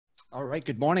All right,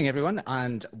 good morning, everyone,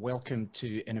 and welcome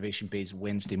to Innovation Bay's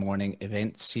Wednesday morning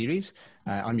event series.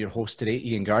 I'm your host today,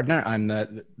 Ian Gardner. I'm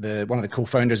one of the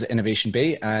co-founders at Innovation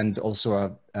Bay and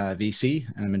also a VC,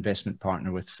 and I'm an investment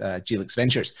partner with Gelix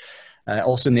Ventures.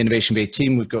 Also in the Innovation Bay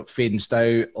team, we've got Faden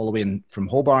Stow all the way in from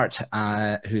Hobart,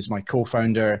 who's my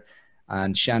co-founder,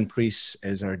 and Shan Priest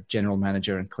is our general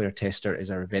manager, and Claire Tester is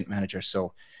our event manager.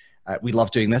 So we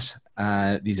love doing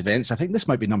these events. I think this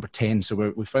might be number 10,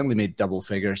 so we finally made double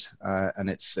figures, and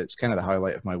it's kind of the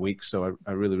highlight of my week, so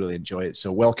I really enjoy it.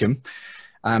 So welcome.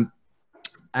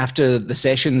 After the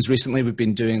sessions recently, we've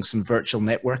been doing some virtual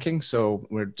networking, so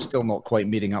we're still not quite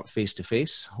meeting up face to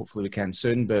face. Hopefully we can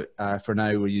soon, but for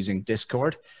now we're using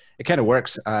Discord. It kind of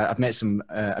works. I've met some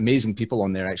amazing people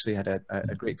on there. Actually had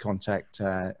a great contact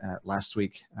last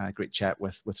week, great chat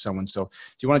with someone. So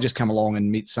if you want to just come along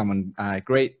and meet someone,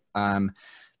 great.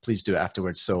 Please do it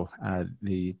afterwards. So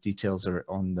the details are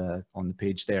on the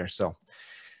page there. So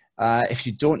if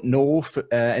you don't know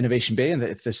Innovation Bay, and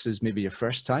if this is maybe your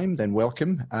first time, then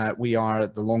welcome. We are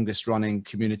the longest running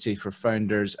community for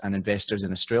founders and investors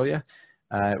in Australia.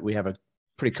 We have a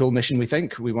pretty cool mission, we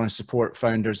think. We want to support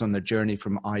founders on their journey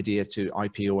from idea to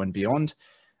IPO and beyond.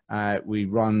 We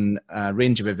run a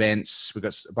range of events. We've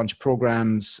got a bunch of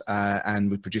programs,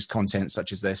 and we produce content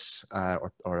such as this,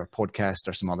 or a podcast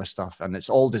or some other stuff. And it's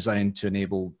all designed to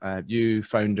enable you,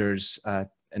 founders,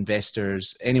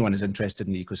 investors, anyone who's interested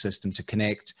in the ecosystem to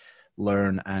connect,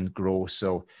 learn, and grow.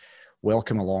 So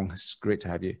welcome along. It's great to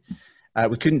have you.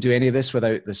 We couldn't do any of this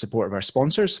without the support of our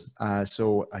sponsors.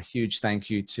 So a huge thank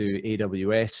you to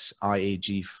AWS,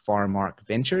 IAG Farmark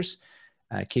Ventures,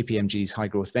 KPMG's High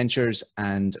Growth Ventures,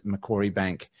 and Macquarie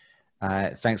Bank.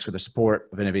 Thanks for the support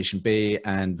of Innovation Bay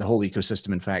and the whole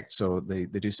ecosystem, in fact. So they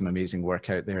do some amazing work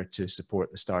out there to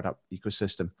support the startup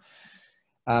ecosystem.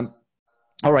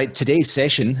 All right, today's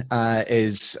session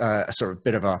is a sort of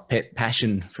bit of a pet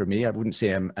passion for me. I wouldn't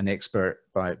say I'm an expert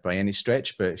by any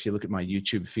stretch, but if you look at my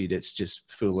YouTube feed, it's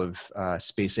just full of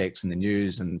SpaceX and the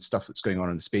news and stuff that's going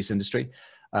on in the space industry.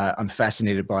 I'm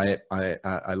fascinated by it.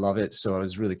 I love it. So I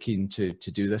was really keen to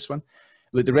do this one.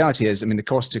 Look, the reality is, I mean, the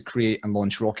cost to create and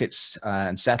launch rockets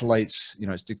and satellites,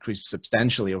 it's decreased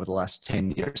substantially over the last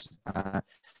 10 years.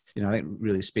 I think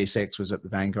really SpaceX was at the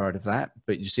vanguard of that,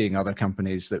 but you're seeing other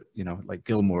companies that, like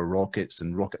Gilmore Rockets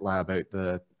and Rocket Lab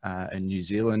out in New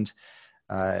Zealand.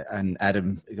 And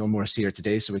Adam Gilmore is here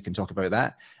today, so we can talk about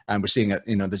that. And we're seeing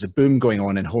there's a boom going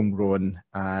on in homegrown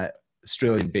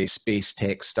Australian-based space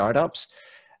tech startups.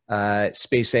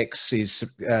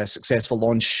 SpaceX's successful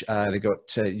launch, they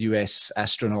got US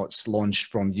astronauts launched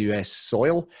from US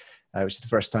soil, which is the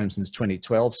first time since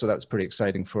 2012. So that was pretty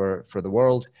exciting for the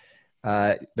world.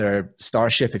 Their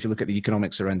Starship, if you look at the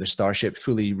economics around their Starship,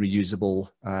 fully reusable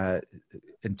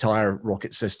entire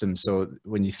rocket system. So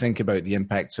when you think about the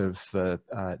impact of the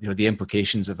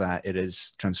implications of that, it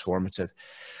is transformative.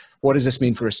 What does this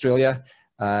mean for Australia?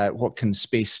 What can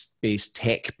space-based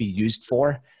tech be used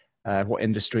for? What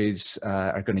industries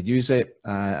are going to use it?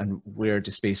 And where do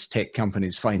space tech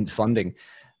companies find funding?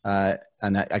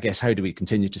 And I guess, how do we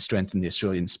continue to strengthen the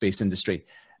Australian space industry?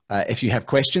 If you have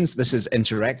questions, this is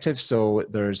interactive, so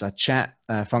there's a chat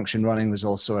function running. There's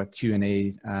also a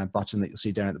Q&A button that you'll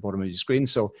see down at the bottom of your screen.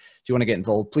 So if you want to get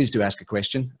involved, please do ask a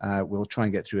question. We'll try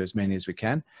and get through as many as we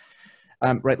can.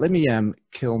 Right, let me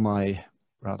kill my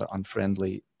rather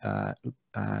unfriendly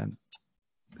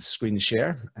screen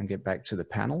share and get back to the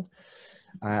panel.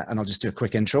 And I'll just do a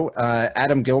quick intro.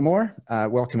 Adam Gilmore,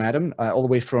 welcome Adam, all the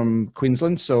way from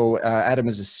Queensland. So Adam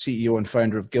is the CEO and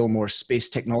founder of Gilmore Space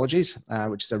Technologies,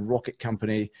 which is a rocket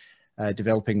company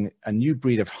developing a new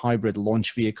breed of hybrid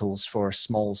launch vehicles for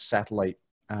small satellite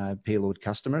payload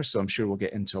customers. So I'm sure we'll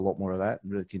get into a lot more of that. I'm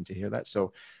really keen to hear that.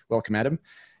 So welcome Adam.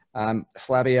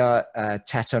 Flavia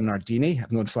Tata Nardini.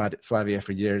 I've known Flavia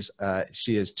for years.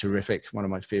 She is terrific, one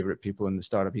of my favorite people in the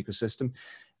startup ecosystem.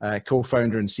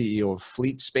 Co-founder and CEO of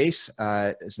Fleet Space,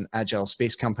 is an agile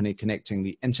space company connecting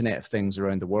the Internet of Things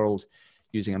around the world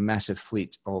using a massive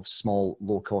fleet of small,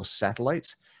 low-cost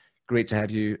satellites. Great to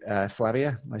have you,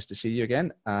 Flavia. Nice to see you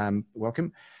again.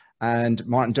 Welcome. And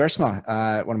Martin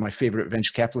Duursma, one of my favorite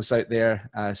venture capitalists out there,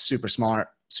 super smart,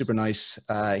 super nice.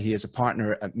 He is a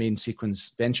partner at Main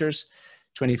Sequence Ventures,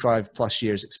 25 plus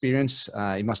years experience.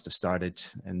 He must have started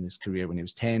in his career when he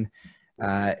was 10.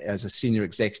 As a senior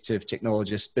executive,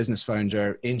 technologist, business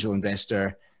founder, angel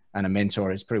investor, and a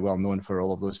mentor. He's pretty well known for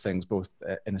all of those things, both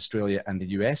in Australia and the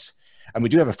US. And we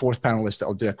do have a fourth panelist that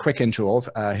I'll do a quick intro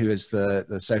of, who is the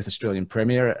South Australian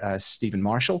Premier, Stephen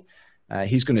Marshall.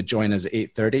 He's going to join us at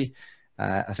 8:30.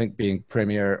 I think being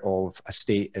premier of a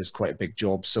state is quite a big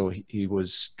job, so he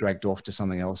was dragged off to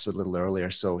something else a little earlier.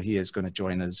 So he is going to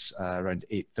join us around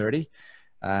 8:30.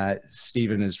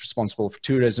 Stephen is responsible for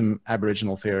tourism,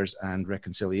 Aboriginal affairs and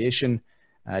reconciliation,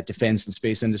 defence and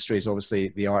space industries, obviously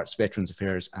the arts, veterans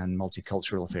affairs and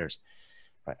multicultural affairs.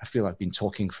 Right, I feel I've been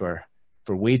talking for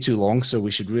way too long, so we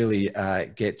should really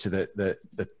get to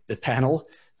the panel.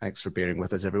 Thanks for bearing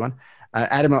with us, everyone.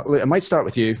 Adam, I might start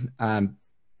with you.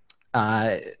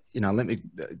 Let me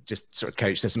just sort of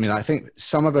couch this. I mean, I think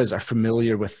some of us are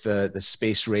familiar with the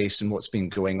space race and what's been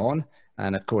going on.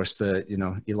 And of course,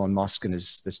 Elon Musk and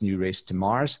this new race to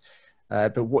Mars.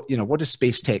 But what does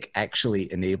space tech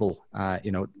actually enable? How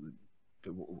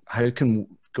can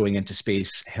going into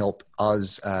space help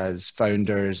us as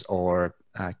founders or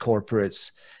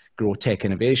corporates grow tech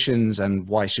innovations? And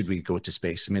why should we go to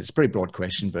space? I mean, it's a pretty broad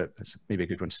question, but it's maybe a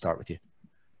good one to start with you.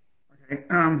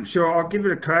 Sure, I'll give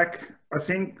it a crack. I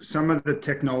think some of the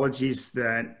technologies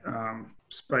that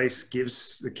space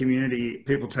gives the community,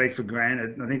 people take for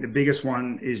granted. I think the biggest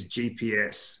one is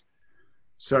GPS.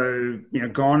 So,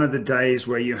 gone are the days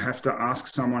where you have to ask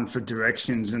someone for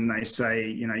directions and they say,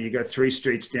 you go 3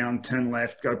 streets down, turn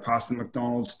left, go past the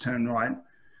McDonald's, turn right,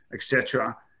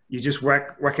 etc. You just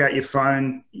whack out your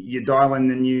phone, you dial in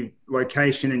the new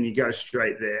location and you go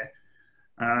straight there.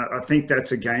 I think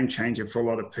that's a game changer for a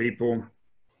lot of people.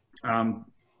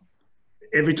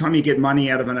 Every time you get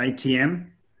money out of an ATM,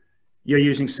 you're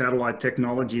using satellite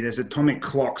technology. There's atomic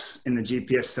clocks in the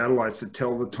GPS satellites that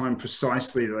tell the time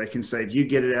precisely. That they can say, if you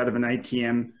get it out of an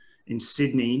ATM in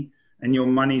Sydney and your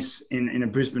money's in a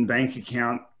Brisbane bank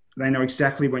account, they know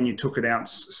exactly when you took it out,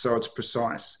 so it's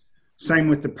precise. Same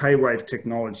with the paywave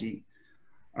technology.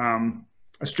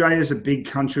 Australia's a big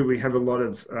country. We have a lot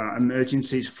of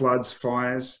emergencies, floods,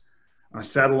 fires.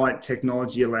 Satellite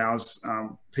technology allows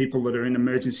people that are in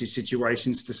emergency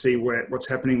situations to see what's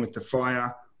happening with the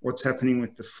fire, what's happening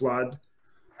with the flood.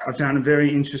 I found a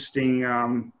very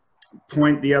interesting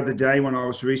point the other day when I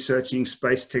was researching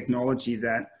space technology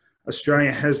that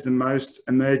Australia has the most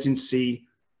emergency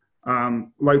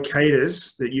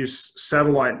locators that use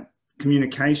satellite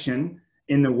communication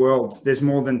in the world. There's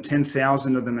more than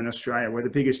 10,000 of them in Australia. We're the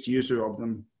biggest user of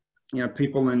them.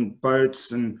 People in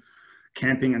boats and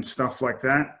camping and stuff like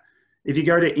that. If you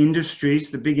go to industries,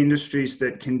 the big industries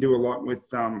that can do a lot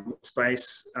with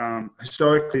space,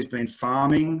 historically has been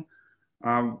farming.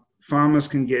 Farmers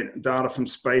can get data from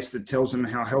space that tells them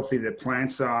how healthy their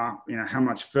plants are, how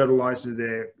much fertilizer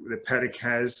their paddock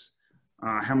has,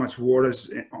 how much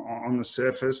water's on the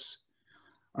surface.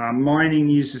 Mining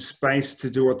uses space to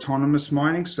do autonomous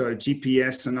mining. So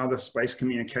GPS and other space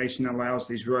communication allows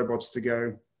these robots to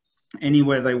go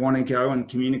anywhere they want to go and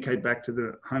communicate back to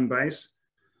the home base.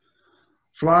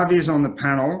 Flavia's on the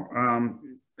panel.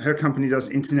 Her company does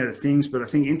Internet of Things, but I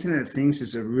think Internet of Things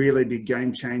is a really big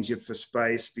game changer for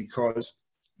space because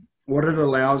what it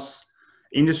allows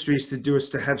industries to do is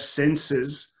to have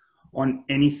sensors on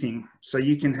anything. So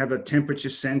you can have a temperature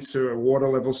sensor, a water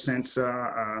level sensor,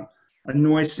 a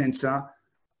noise sensor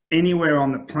anywhere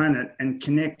on the planet and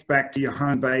connect back to your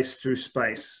home base through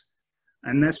space.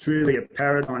 And that's really a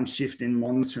paradigm shift in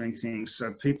monitoring things.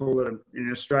 So people that are in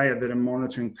Australia that are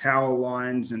monitoring power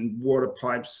lines and water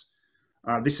pipes,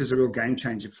 this is a real game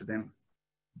changer for them.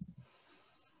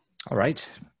 All right.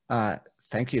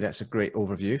 Thank you. That's a great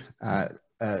overview.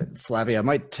 Flavia, I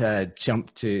might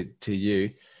jump to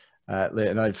you.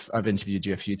 And I've interviewed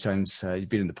you a few times. You've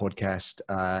been in the podcast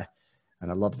and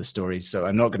I love the story. So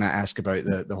I'm not going to ask about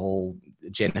the whole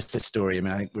Genesis story. I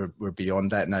mean, I think we're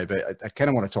beyond that now, but I kind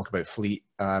of want to talk about fleet.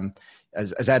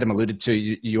 As Adam alluded to,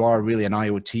 you are really an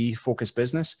IoT focused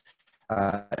business.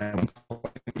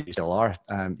 You still are.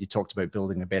 You talked about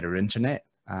building a better internet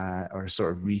or a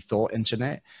sort of rethought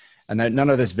internet. And now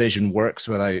none of this vision works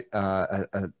without,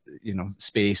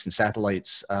 space and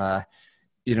satellites.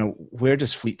 Where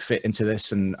does fleet fit into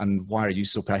this and why are you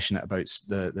so passionate about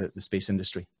the space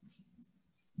industry?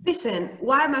 Listen,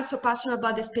 why am I so passionate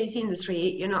about the space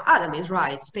industry? Adam is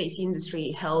right. Space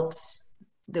industry helps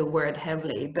the world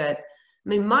heavily. But I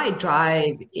mean, my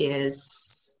drive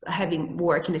is having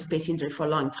worked in the space industry for a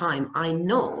long time. I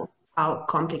know how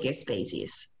complicated space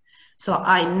is. So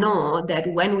I know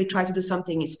that when we try to do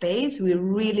something in space, we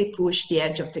really push the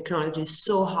edge of technology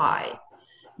so high.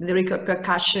 The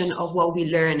repercussion of what we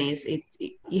learn it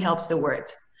helps the world.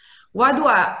 Why do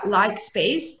I like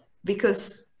space?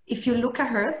 Because if you look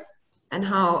at Earth and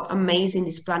how amazing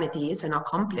this planet is and how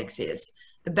complex it is,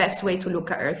 the best way to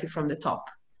look at Earth is from the top.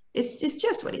 It's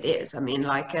just what it is. I mean,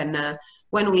 like, and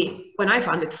when I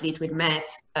founded Fleet with Matt,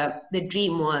 the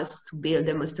dream was to build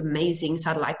the most amazing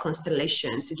satellite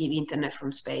constellation to give internet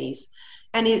from space,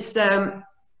 and it's the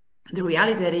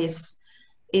reality that is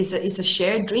a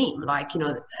shared dream. Like, you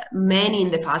know, many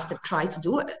in the past have tried to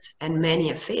do it, and many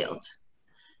have failed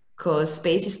because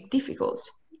space is difficult.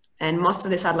 And most of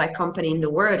the satellite companies in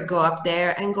the world go up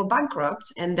there and go bankrupt,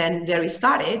 and then they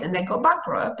restart it, and they go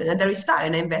bankrupt, and then they restart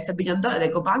and invest $1 billion, they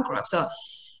go bankrupt. So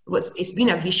it's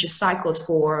been a vicious cycle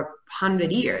for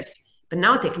 100 years. But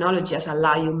now technology has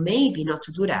allowed you maybe not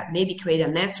to do that, maybe create a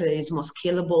network that is more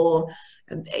scalable,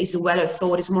 is well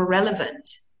thought, is more relevant.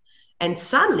 And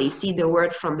suddenly see the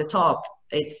word from the top.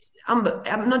 I'm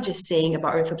not just saying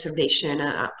about Earth observation.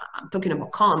 I'm talking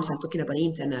about comms. I'm talking about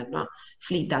internet. No,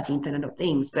 Fleet does Internet of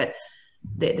Things, but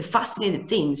the fascinating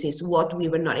things is what we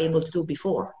were not able to do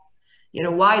before. You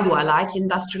know, why do I like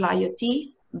industrial IoT?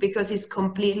 Because it's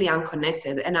completely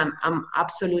unconnected, and I'm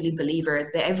absolutely a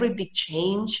believer that every big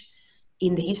change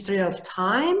in the history of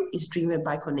time is driven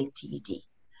by connectivity.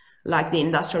 Like the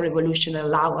Industrial Revolution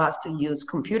allow us to use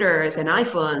computers and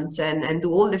iPhones and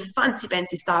do all the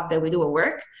fancy stuff that we do at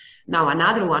work. Now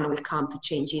another one will come to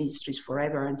change industries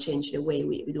forever and change the way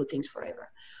we do things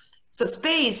forever. So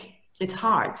space, it's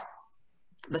hard.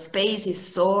 But space is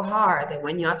so hard that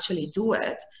when you actually do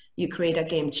it, you create a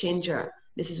game changer.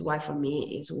 This is why for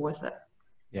me it's worth it.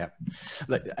 Yeah.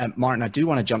 Look, Martin, I do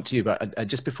want to jump to you, but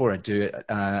just before I do it,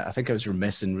 I think I was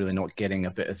remiss in really not getting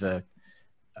a bit of the,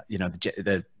 you know,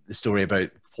 the story about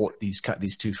what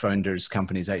these two founders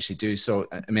companies actually do. So,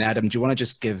 I mean, Adam, do you want to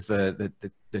just give the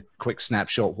quick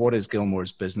snapshot? What is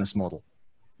Gilmore's business model?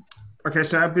 Okay,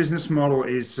 so our business model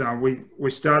is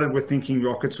we started with thinking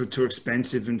rockets were too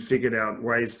expensive and figured out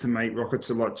ways to make rockets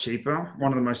a lot cheaper.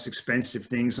 One of the most expensive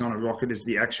things on a rocket is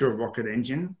the actual rocket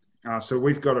engine. So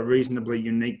we've got a reasonably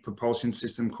unique propulsion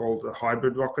system called a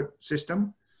hybrid rocket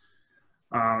system.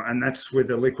 And that's with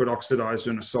a liquid oxidizer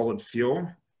and a solid fuel.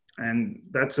 And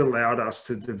that's allowed us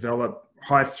to develop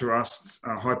high thrust,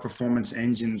 high performance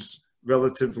engines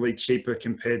relatively cheaper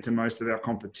compared to most of our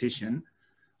competition.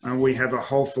 And we have a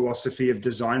whole philosophy of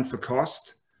design for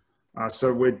cost.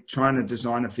 So we're trying to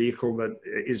design a vehicle that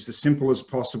is as simple as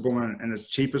possible and as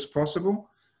cheap as possible.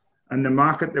 And the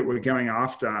market that we're going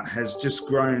after has just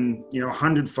grown, you know,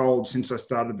 100-fold since I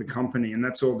started the company. And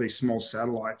that's all these small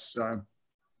satellites. So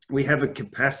we have a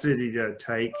capacity to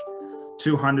take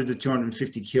 200 to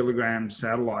 250 kilogram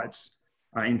satellites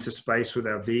into space with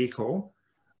our vehicle.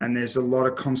 And there's a lot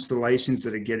of constellations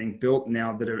that are getting built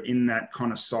now that are in that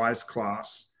kind of size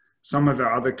class. Some of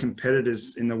our other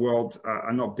competitors in the world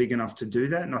are not big enough to do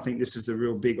that. And I think this is the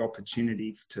real big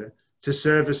opportunity to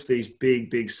service these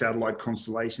big satellite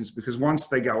constellations, because once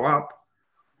they go up,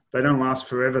 they don't last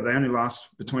forever. They only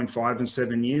last between 5 and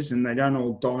 7 years, and they don't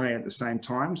all die at the same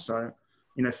time. So,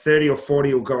 you know, 30 or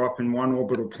 40 will go up in one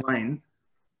orbital plane,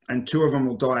 and 2 of them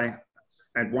will die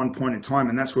at one point in time.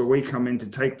 And that's where we come in to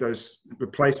take those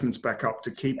replacements back up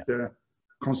to keep the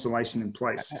constellation in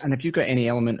place. And have you got any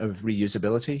element of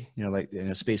reusability? You know, like, you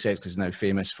know, SpaceX is now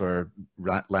famous for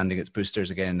landing its boosters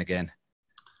again and again.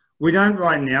 We don't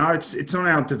right now. It's on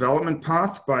our development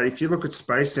path. But if you look at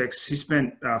SpaceX, he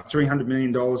spent $300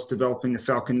 million developing the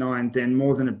Falcon 9, then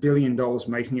more than $1 billion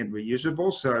making it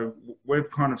reusable. So we're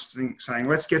kind of saying,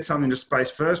 let's get something to space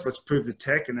first. Let's prove the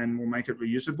tech, and then we'll make it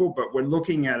reusable. But we're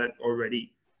looking at it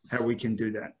already, how we can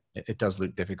do that. It does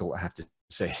look difficult, I have to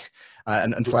say.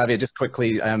 And Flavia, just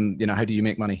quickly, you know, how do you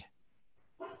make money?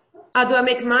 How do I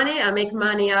make money? I make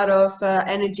money out of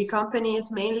energy companies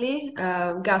mainly,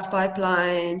 gas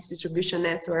pipelines, distribution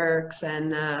networks,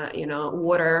 and you know,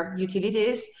 water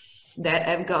utilities that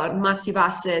have got massive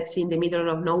assets in the middle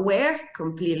of nowhere,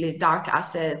 completely dark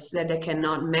assets that they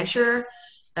cannot measure,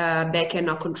 they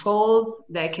cannot control,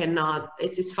 they cannot.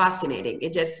 It's fascinating.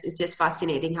 It's just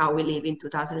fascinating how we live in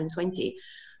 2020.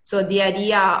 So the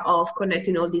idea of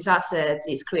connecting all these assets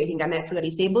is creating a network that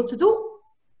is able to do.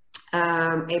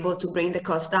 Able to bring the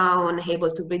cost down,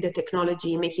 able to bring the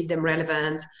technology, making them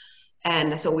relevant.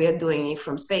 And so we are doing it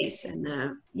from space.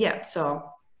 And yeah, so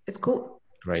it's cool.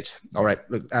 Great. All right.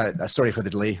 Look, sorry for the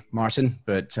delay, Martin,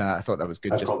 but I thought that was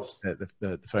good. Just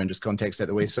the founder's context out of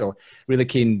the way. So really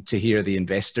keen to hear the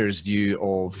investors' view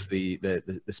of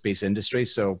the space industry.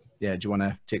 So yeah, do you want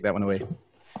to take that one away?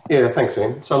 Yeah, thanks,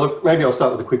 Ian. So look, maybe I'll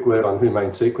start with a quick word on who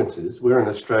Main Sequence is. We're an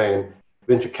Australian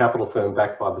venture capital firm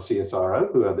backed by the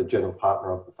CSIRO, who are the general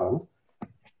partner of the fund.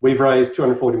 We've raised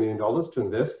 $240 million to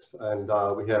invest, and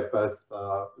we have both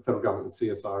the federal government and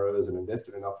CSIRO as an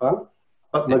investor in our fund.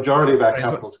 But the majority of our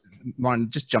capital... Martin,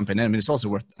 just jumping in. I mean, it's also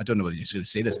worth, I don't know whether you're going to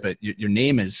say this, but your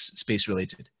name is space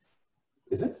related.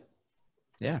 Is it?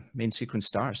 Yeah, main sequence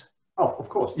stars. Oh, of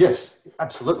course, yes,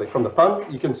 absolutely. From the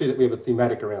fund, you can see that we have a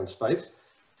thematic around space,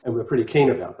 and we're pretty keen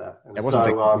about that. And It wasn't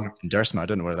so, endorsement. I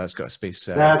don't know whether that's got a space.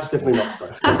 that's definitely not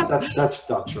space. That's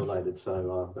Dutch related,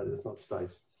 so but it's not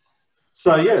space.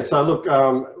 So yeah, so look,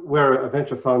 we're a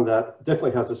venture fund that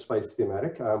definitely has a space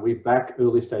thematic. We back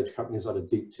early stage companies out of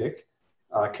deep tech,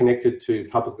 connected to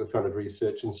publicly funded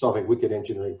research and solving wicked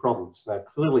engineering problems. Now,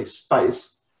 clearly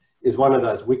space is one of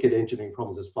those wicked engineering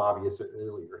problems, as Flavia said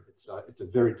earlier. It's a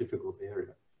very difficult area.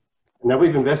 Now,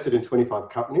 we've invested in 25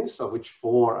 companies, of which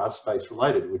 4 are space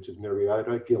related, which is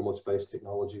Myriota, Gilmore Space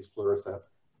Technologies, Fluorosat,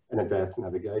 and Advanced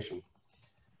Navigation.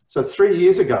 So 3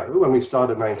 years ago, when we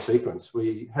started Main Sequence,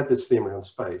 we had this theme around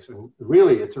space. And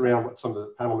really, it's around what some of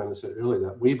the panel members said earlier,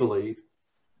 that we believe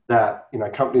that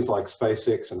companies like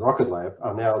SpaceX and Rocket Lab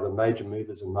are now the major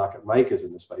movers and market makers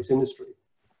in the space industry.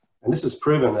 And this has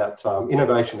proven that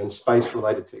innovation in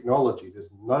space-related technologies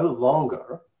is no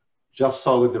longer just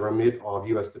solely the remit of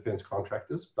US defense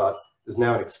contractors, but there's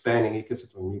now an expanding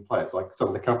ecosystem of new players, like some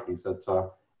of the companies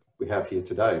that we have here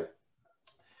today.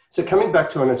 So coming back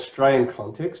to an Australian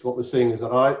context, what we're seeing is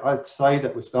that I'd say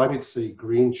that we're starting to see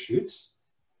green shoots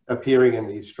appearing in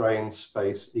the Australian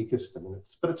space ecosystem,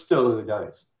 but it's still early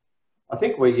days. I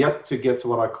think we're yet to get to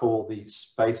what I call the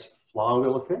space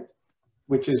flywheel effect,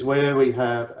 which is where we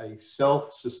have a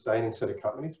self-sustaining set of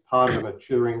companies, part of a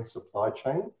maturing supply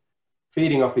chain,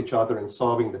 feeding off each other and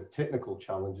solving the technical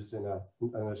challenges in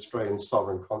an Australian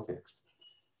sovereign context.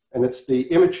 And it's the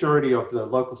immaturity of the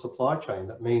local supply chain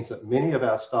that means that many of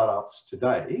our startups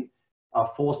today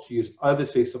are forced to use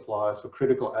overseas suppliers for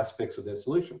critical aspects of their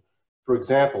solution. For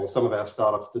example, some of our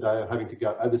startups today are having to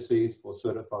go overseas for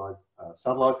certified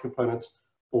satellite components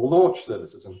or launch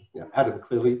services. And Adam,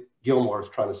 clearly, Gilmore is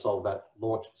trying to solve that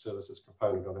launch services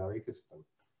component of our ecosystem.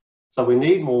 So we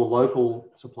need more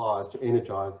local suppliers to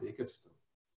energize the ecosystem.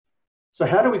 So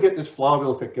how do we get this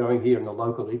flywheel effect going here in the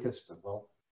local ecosystem? Well,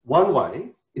 one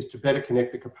way is to better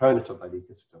connect the components of that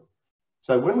ecosystem.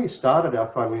 So when we started our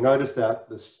fund, we noticed that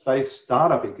the space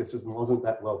startup ecosystem wasn't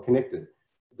that well connected.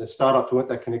 The startups weren't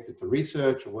that connected to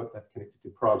research or weren't that connected to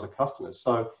primes or customers.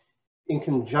 So in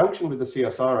conjunction with the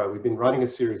CSIRO, we've been running a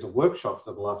series of workshops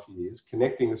over the last few years,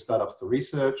 connecting the startups to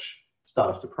research,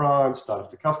 startups to primes, startups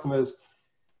to customers,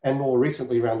 and more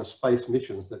recently around the space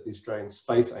missions that the Australian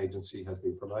Space Agency has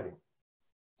been promoting.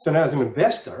 So now as an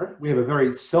investor, we have a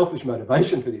very selfish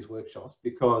motivation for these workshops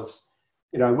because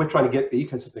we're trying to get the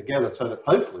ecosystem together so that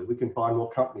hopefully we can find more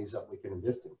companies that we can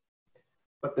invest in.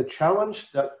 But the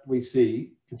challenge that we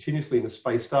see continuously in the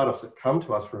space startups that come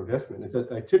to us for investment is that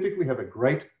they typically have a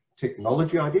great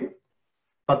technology idea,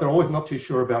 but they're always not too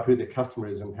sure about who their customer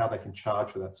is and how they can charge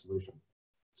for that solution.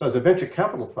 So as a venture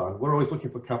capital fund, we're always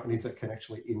looking for companies that can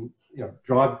actually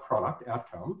drive product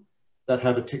outcome, that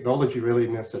have a technology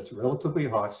readiness that's relatively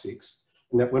high, 6,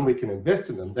 and that when we can invest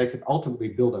in them, they can ultimately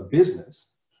build a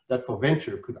business that for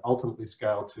venture could ultimately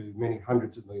scale to many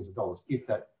hundreds of millions of dollars if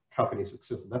that company is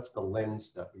successful. That's the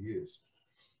lens that we use.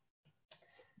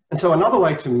 And so another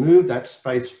way to move that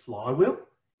space flywheel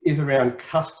is around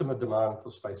customer demand for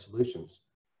space solutions.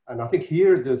 And I think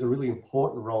here there's a really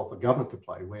important role for government to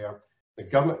play, where the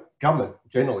government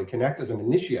generally can act as an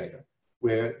initiator,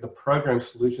 where the program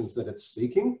solutions that it's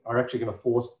seeking are actually going to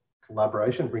force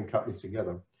collaboration, bring companies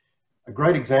together. A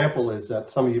great example is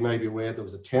that some of you may be aware there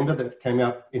was a tender that came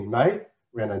out in May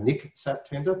around a NICSat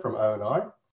tender from ONI.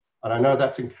 And I know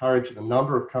that's encouraged a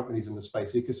number of companies in the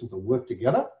space ecosystem to work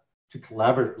together to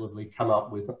collaboratively come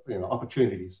up with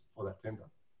opportunities for that tender.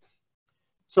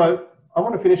 So I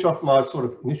want to finish off my sort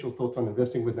of initial thoughts on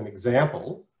investing with an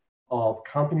example of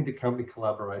company-to-company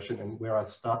collaboration and where I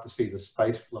start to see the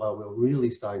space flywheel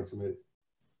really starting to move.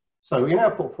 So in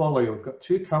our portfolio, we've got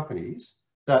 2 companies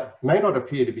that may not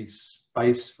appear to be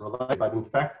space-related, but in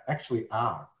fact actually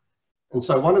are. And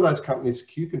so one of those companies is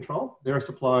Q-Control. They're a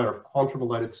supplier of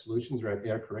quantum-related solutions around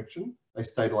error correction. They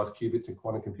stabilize qubits in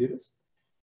quantum computers.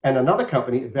 And another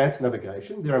company, Advanced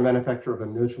Navigation, they're a manufacturer of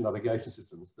inertial navigation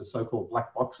systems, the so-called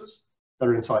black boxes that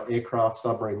are inside aircraft,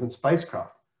 submarines, and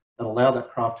spacecraft that allow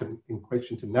that craft in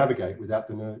question to navigate without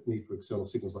the need for external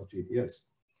signals like GPS.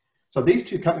 So these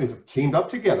 2 companies have teamed up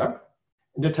together,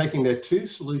 and they're taking their 2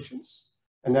 solutions,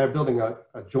 and they're building a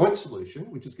joint solution,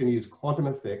 which is going to use quantum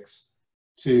effects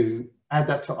to add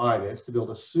that to INS to build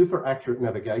a super accurate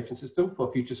navigation system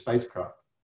for future spacecraft.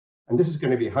 And this is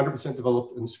going to be 100%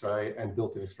 developed in Australia and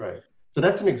built in Australia. So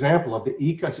that's an example of the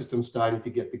ecosystem starting to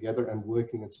get together and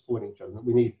working and supporting each other.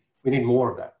 We need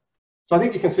more of that. So I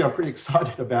think you can see I'm pretty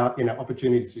excited about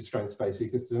opportunities for the Australian space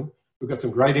ecosystem. We've got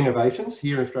some great innovations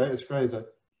here in Australia.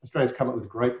 Australia's come up with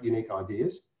great, unique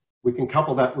ideas. We can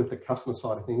couple that with the customer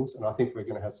side of things, and I think we're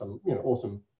going to have some, you know,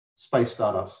 awesome space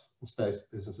startups and space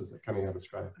businesses that are coming out of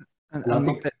Australia. And I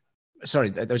think,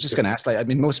 sorry, I was just going to ask, like, I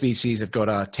mean, most VCs have got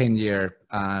a 10-year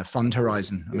fund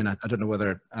horizon. I mean, I don't know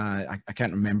whether, I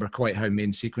can't remember quite how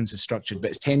Main Sequence is structured, but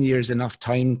it's 10 years enough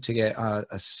time to get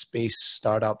a space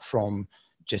startup from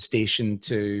gestation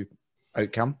to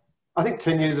outcome? I think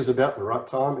 10 years is about the right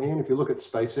time, Ian. If you look at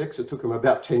SpaceX, it took them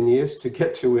about 10 years to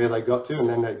get to where they got to, and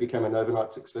then they became an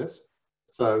overnight success.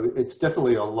 So it's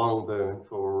definitely a long burn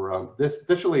for,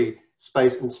 especially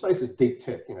space, and space is deep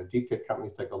tech. You know, deep tech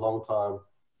companies take a long time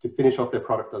to finish off their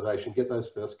productization, get those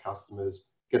first customers,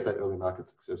 get that early market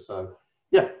success. So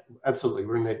yeah, absolutely,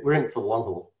 we're in it for the long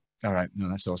haul. All right, no,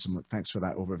 that's awesome. Look, thanks for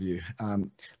that overview.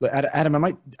 Look, Adam, I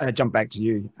might jump back to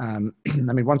you. I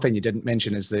mean, one thing you didn't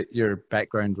mention is that your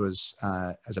background was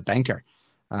as a banker.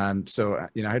 So,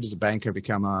 you know, how does a banker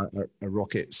become a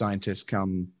rocket scientist,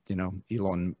 come, you know,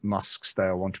 Elon Musk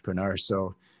style entrepreneur?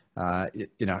 So,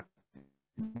 you know,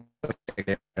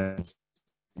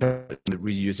 the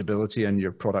reusability in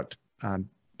your product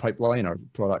pipeline or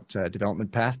product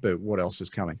development path, but what else is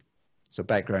coming? So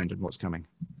background and what's coming.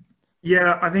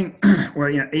 Yeah, I think, well,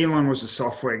 you know, Elon was a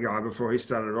software guy before he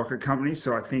started a rocket company.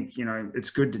 So I think, you know, it's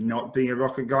good to not be a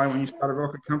rocket guy when you start a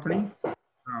rocket company.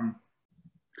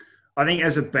 I think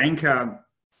as a banker,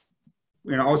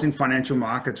 you know, I was in financial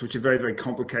markets, which are very, very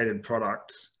complicated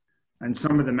products. And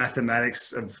some of the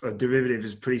mathematics of derivative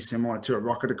is pretty similar to a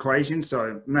rocket equation.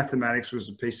 So mathematics was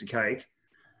a piece of cake.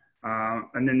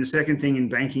 And then the second thing in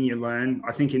banking you learn,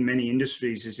 I think in many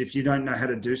industries, is if you don't know how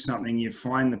to do something, you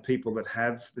find the people that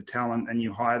have the talent and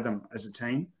you hire them as a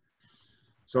team.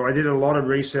 So I did a lot of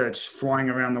research flying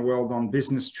around the world on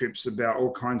business trips about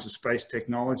all kinds of space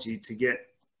technology to get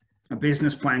a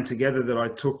business plan together that I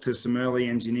took to some early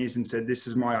engineers and said, this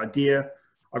is my idea.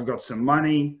 I've got some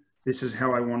money. This is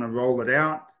how I want to roll it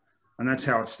out. And that's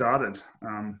how it started.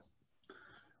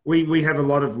 We have a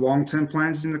lot of long-term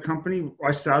plans in the company.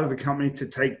 I started the company to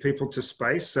take people to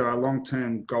space. So our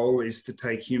long-term goal is to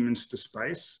take humans to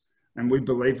space. And we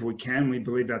believe we can. We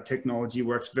believe our technology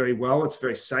works very well. It's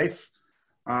very safe.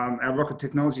 Our rocket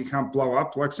technology can't blow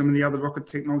up like some of the other rocket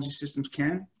technology systems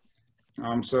can.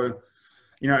 So,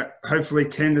 you know, hopefully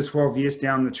 10 to 12 years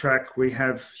down the track, we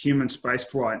have human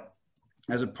spaceflight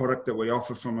as a product that we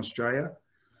offer from Australia.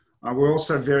 We're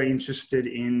also very interested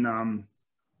in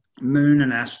moon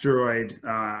and asteroid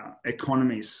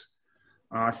economies.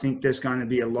 I think there's going to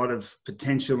be a lot of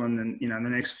potential in the, you know, in the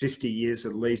next 50 years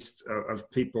at least of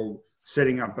people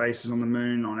setting up bases on the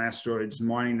moon, on asteroids,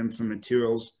 mining them for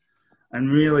materials,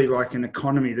 and really like an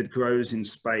economy that grows in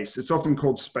space. It's often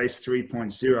called Space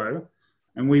 3.0,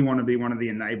 and we want to be one of the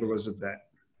enablers of that.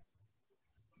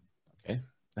 Okay,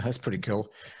 that's pretty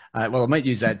cool. Well, I might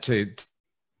use that to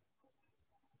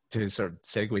sort of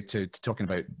segue to talking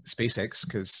about SpaceX,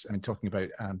 because I mean, talking about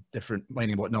different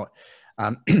mining and whatnot. I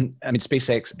mean,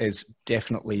 SpaceX is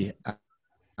definitely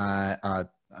a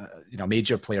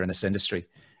major player in this industry.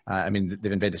 I mean,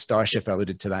 they've invented Starship. I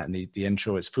alluded to that in the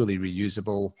intro. It's fully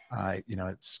reusable. You know,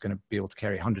 it's going to be able to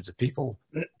carry hundreds of people.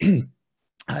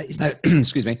 He's now,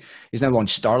 excuse me, he's now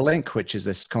launched Starlink, which is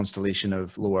this constellation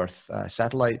of low Earth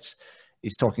satellites.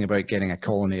 He's talking about getting a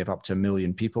colony of up to 1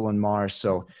 million people on Mars.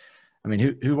 So, I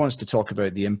mean, who wants to talk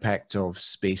about the impact of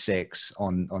SpaceX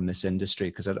on this industry?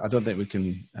 Because I don't think we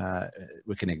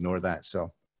can ignore that.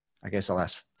 So, I guess I'll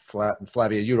ask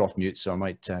Flavia. You're off mute, so I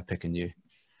might pick on you.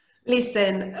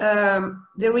 Listen,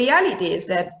 the reality is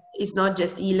that it's not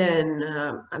just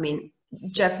Elon. I mean,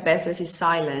 Jeff Bezos is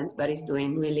silent, but he's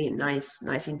doing really nice,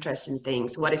 interesting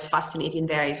things. What is fascinating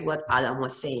there is what Adam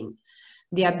was saying,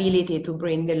 the ability to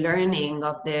bring the learning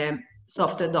of the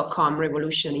software.com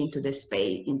revolution into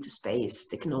space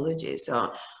technology.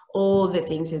 So all the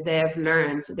things that they have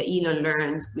learned, that Elon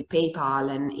learned with PayPal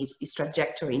and his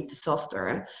trajectory into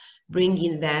software,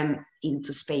 bringing them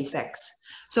into SpaceX.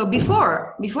 So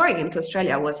before I came to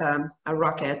Australia, I was a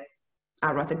rocket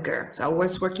girl. So I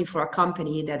was working for a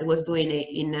company that was doing it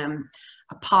in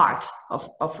a part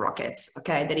of rockets,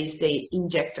 okay? That is the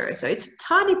injector. So it's a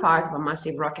tiny part of a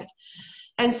massive rocket.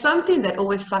 And something that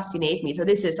always fascinates me, so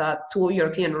this is a 2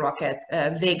 European rocket,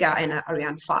 Vega and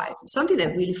Ariane 5. Something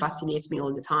that really fascinates me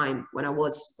all the time when I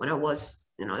was,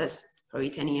 you know, that's probably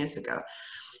 10 years ago,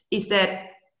 is that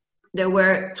there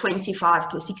were 25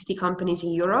 to 60 companies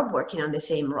in Europe working on the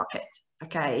same rocket.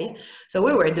 Okay, so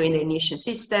we were doing the ignition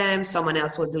system, someone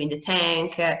else was doing the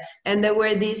tank, and there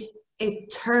were these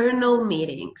eternal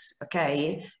meetings,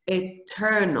 okay,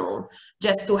 eternal,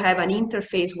 just to have an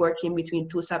interface working between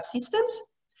two subsystems.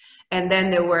 And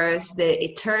then there was the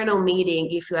eternal meeting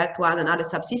if you had to add another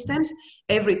subsystems.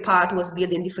 Every part was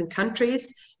built in different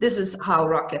countries. This is how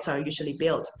rockets are usually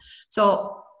built.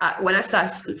 So when I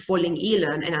started following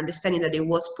Elon and understanding that it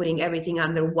was putting everything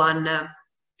under one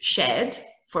shed,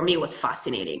 for me it was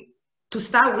fascinating. To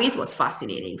start with, was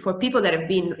fascinating. For people that have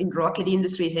been in rocket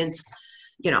industry since,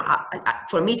 you know,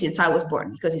 for me since I was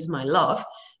born, because it's my love,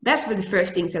 that's where the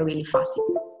first things are really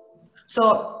fascinating.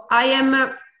 So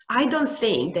I don't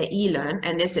think that Elon,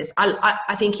 and this is,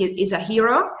 I think he's a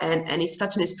hero and he's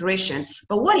such an inspiration,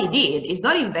 but what he did is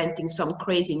not inventing some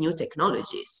crazy new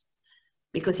technologies,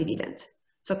 because he didn't.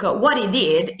 So what he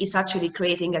did is actually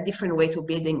creating a different way to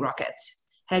building rockets,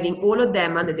 having all of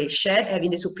them under the shed,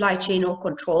 having the supply chain all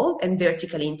controlled and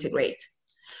vertically integrate.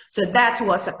 So that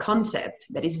was a concept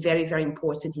that is very, very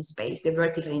important in space, the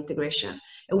vertical integration.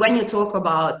 And when you talk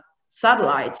about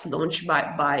satellites launched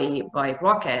by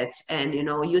rockets and, you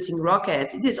know, using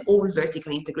rockets, it is all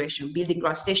vertical integration, building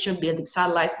ground station, building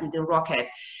satellites, building rocket,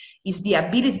 is the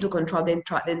ability to control the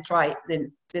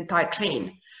entire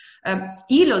train.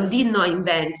 Elon did not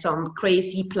invent some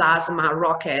crazy plasma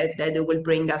rocket that will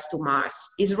bring us to Mars.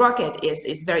 His rocket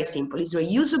is very simple. It's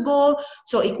reusable.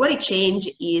 So what it changed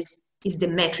is the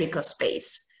metric of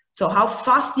space. So how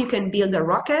fast you can build a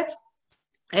rocket,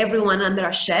 everyone under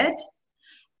a shed,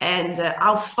 and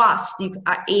how fast you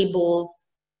are able,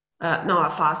 not how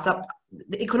fast,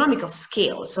 the economic of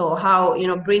scale. So how, you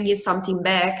know, bringing something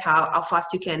back, how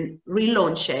fast you can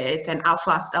relaunch it, and how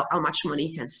much money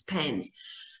you can spend.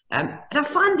 And I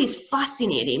find this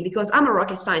fascinating because I'm a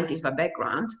rocket scientist by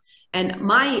background, and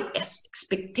my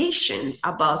expectation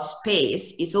about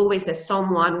space is always that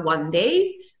someone one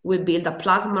day will build a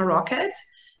plasma rocket,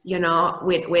 you know,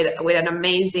 with an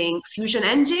amazing fusion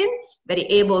engine that is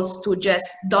able to just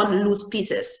don't lose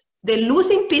pieces. The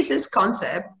losing pieces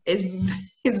concept is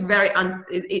very,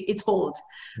 it's old,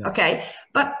 yeah. Okay?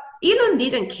 But Elon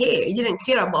didn't care. He didn't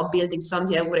care about building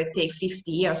something that would take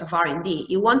 50 years of R&D.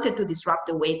 He wanted to disrupt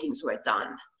the way things were done.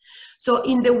 So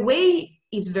in the way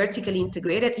he's vertically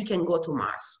integrated, he can go to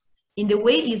Mars. In the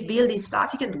way he's building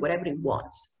stuff, he can do whatever he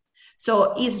wants.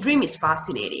 So his dream is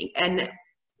fascinating. And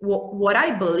what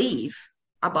I believe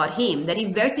about him, that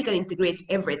he vertically integrates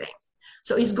everything.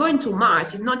 So he's going to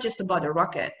Mars. It's not just about the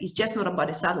rocket. It's just not about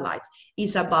the satellites.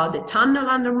 It's about the tunnel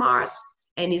under Mars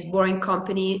and his boring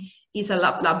company. It's a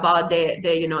lot about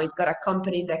you know, he's got a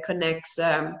company that connects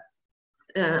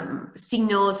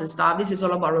signals and stuff. This is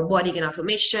all about robotic and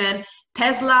automation.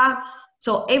 Tesla.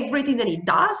 So everything that he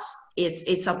does,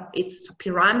 it's a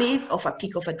pyramid of a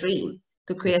peak of a dream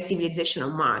to create a civilization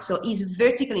on Mars. So he's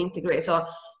vertically integrated. So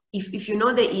if you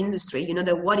know the industry, you know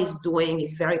that what he's doing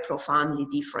is very profoundly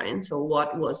different to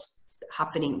what was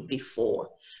happening before.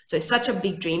 So it's such a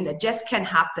big dream that just can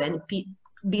happen,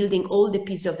 building all the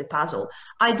pieces of the puzzle.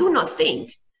 I do not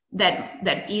think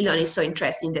that Elon is so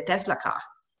interested in the Tesla car.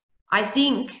 I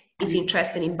think he's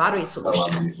interested in battery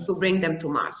solutions to bring them to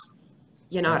Mars.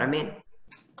 You know what I mean?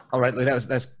 All right,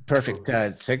 that's perfect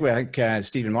segue. I think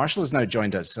Stephen Marshall has now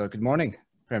joined us. So good morning,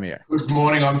 Premier. Good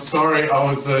morning. I'm sorry I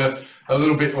was a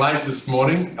little bit late this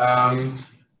morning.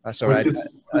 That's all right.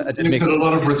 I did a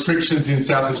lot of restrictions in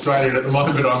South Australia, and at the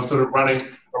moment I'm sort of running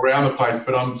around the place,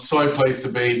 but I'm so pleased to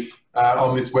be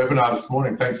on this webinar this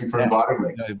morning. Thank you for inviting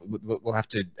me. We'll have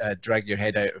to drag your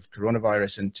head out of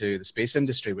coronavirus into the space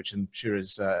industry, which I'm sure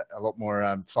is a lot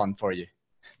more fun for you.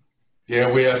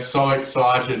 Yeah, we are so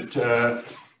excited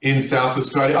in South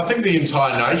Australia. I think the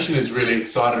entire nation is really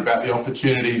excited about the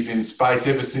opportunities in space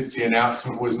ever since the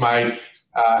announcement was made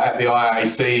at the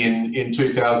IAC in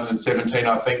 2017.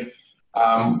 I think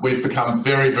we've become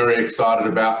very, very excited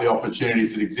about the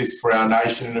opportunities that exist for our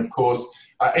nation. And of course,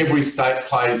 every state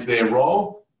plays their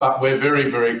role, but we're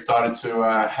very, very excited to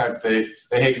have the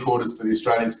headquarters for the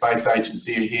Australian Space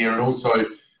Agency here, and also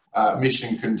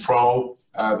Mission Control,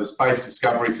 the Space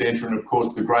Discovery Centre, and of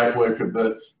course the great work of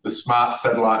the Smart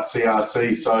Satellite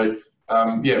CRC. So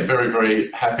yeah, very,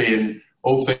 very happy, and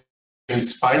all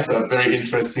things space are very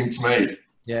interesting to me.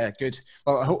 Yeah, good.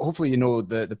 Well, hopefully you know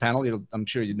the panel. I'm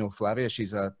sure you know Flavia.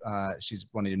 She's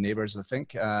one of your neighbours, I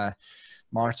think.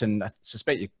 Martin, I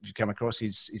suspect you come across.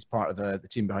 He's part of the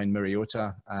team behind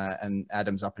Mariota, and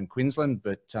Adam's up in Queensland,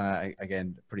 but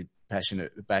again, pretty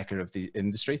passionate backer of the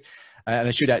industry. And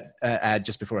I should add,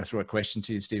 just before I throw a question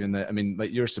to you, Stephen, that I mean,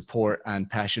 like, your support and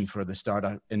passion for the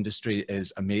startup industry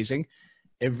is amazing.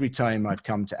 Every time I've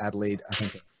come to Adelaide, I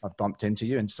think I've bumped into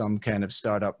you in some kind of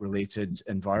startup related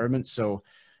environment. So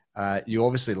you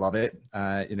obviously love it.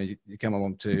 You know, you come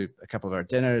along to a couple of our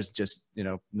dinners, just, you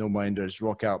know, no minders,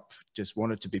 rock up, just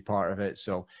wanted to be part of it.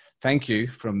 So thank you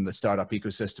from the startup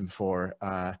ecosystem for,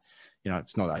 you know,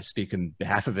 it's not that I speak on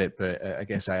behalf of it, but I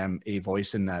guess I am a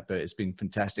voice in that, but it's been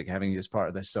fantastic having you as part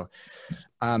of this. So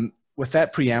with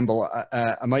that preamble,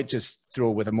 I might just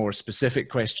throw with a more specific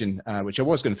question, which I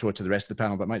was going to throw to the rest of the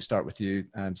panel, but I might start with you,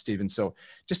 Stephen. So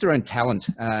just around talent,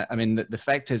 I mean, the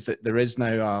fact is that there is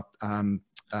now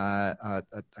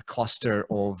a cluster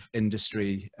of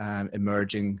industry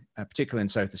emerging, particularly in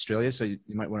South Australia. So you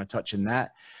might want to touch on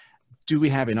that. Do we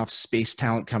have enough space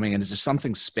talent coming in? Is there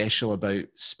something special about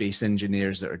space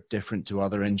engineers that are different to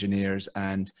other engineers?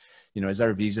 And, you know, is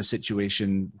our visa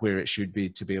situation where it should be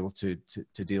to be able to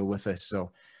deal with this?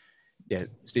 So, yeah,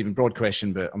 Stephen, broad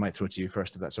question, but I might throw it to you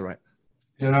first, if that's all right.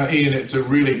 You know, Ian, it's a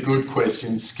really good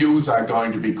question. Skills are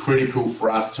going to be critical for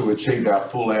us to achieve our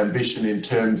full ambition in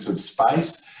terms of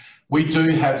space. We do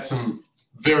have some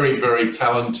very, very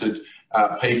talented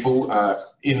people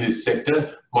in this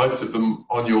sector, most of them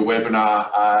on your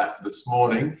webinar this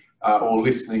morning or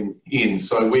listening in.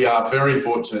 So we are very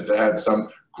fortunate to have some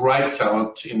great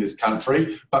talent in this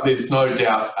country, but there's no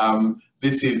doubt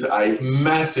this is a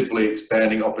massively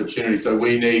expanding opportunity. So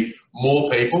we need more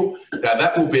people. Now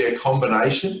that will be a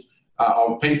combination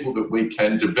of people that we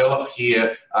can develop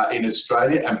here in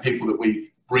Australia and people that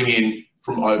we bring in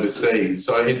from overseas.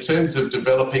 So in terms of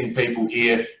developing people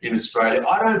here in Australia,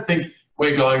 I don't think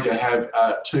we're going to have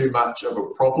too much of a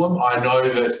problem. I know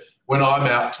that when I'm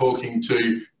out talking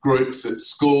to groups at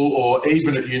school or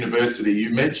even at university, you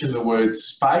mention the word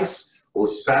space or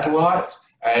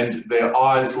satellites and their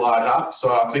eyes light up.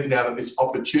 So I think now that this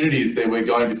opportunity is there, we're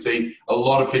going to see a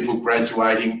lot of people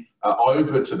graduating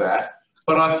over to that.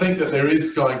 But I think that there is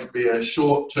going to be a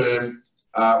short term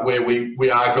where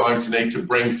we are going to need to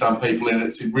bring some people in.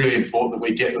 It's really important that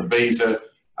we get the visa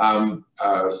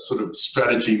sort of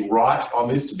strategy right on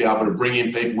this to be able to bring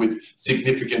in people with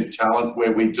significant talent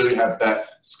where we do have that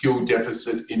skill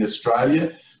deficit in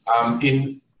Australia.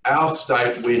 In our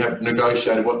state, we have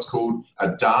negotiated what's called a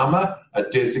DAMA, a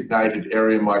designated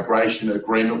area migration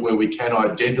agreement, where we can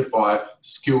identify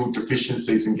skill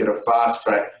deficiencies and get a fast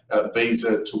track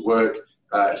visa to work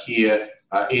here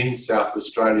in South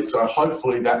Australia. So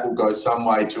hopefully that will go some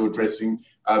way to addressing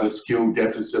the skill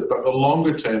deficit. But the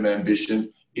longer term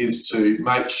ambition is to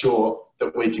make sure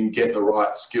that we can get the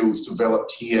right skills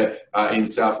developed here in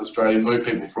South Australia, move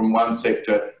people from one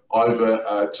sector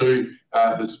over to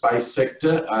the space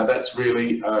sector. That's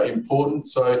really important.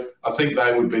 So I think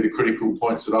they would be the critical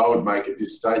points that I would make at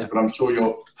this stage, but I'm sure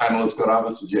your panel has got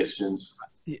other suggestions.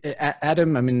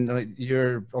 Adam, I mean,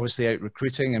 you're obviously out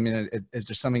recruiting. I mean, is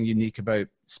there something unique about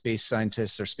space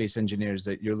scientists or space engineers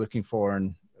that you're looking for,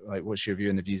 and like, what's your view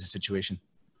on the visa situation?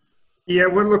 Yeah,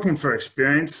 we're looking for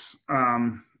experience.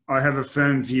 I have a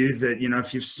firm view that, you know,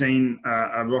 if you've seen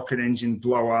a rocket engine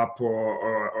blow up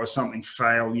or something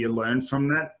fail, you learn from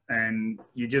that, and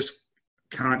you just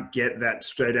can't get that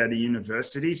straight out of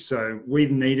university. So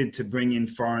we've needed to bring in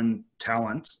foreign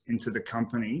talent into the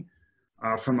company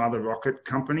from other rocket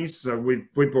companies. So we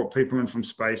brought people in from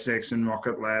SpaceX and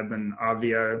Rocket Lab and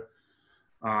Avio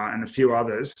and a few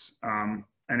others.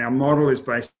 And our model is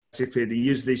basically to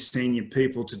use these senior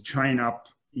people to train up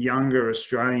younger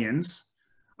Australians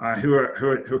who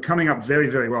are coming up very,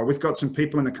 very well. We've got some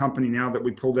people in the company now that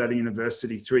we pulled out of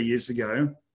university 3 years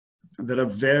ago that are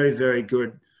very, very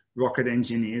good rocket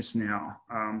engineers now.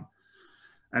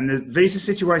 And the visa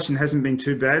situation hasn't been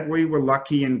too bad. We were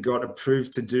lucky and got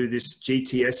approved to do this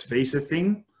GTS visa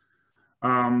thing,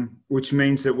 which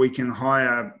means that we can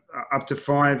hire up to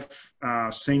 5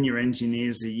 senior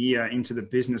engineers a year into the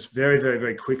business very, very,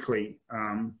 very quickly.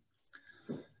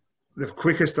 The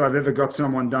quickest I've ever got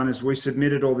someone done is we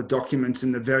submitted all the documents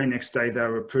and the very next day they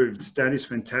were approved. That is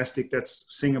fantastic. That's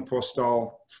Singapore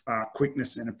style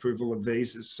quickness and approval of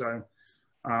visas. So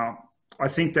I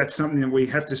think that's something that we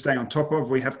have to stay on top of.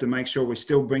 We have to make sure we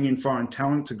still bring in foreign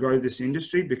talent to grow this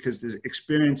industry, because the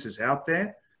experience is out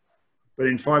there. But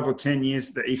in 5 or 10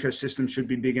 years, the ecosystem should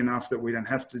be big enough that we don't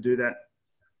have to do that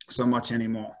so much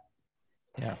anymore.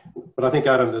 Yeah. But I think,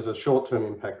 Adam, there's a short-term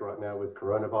impact right now with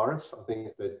coronavirus. I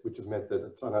think that, which has meant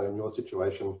that I know in your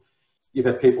situation, you've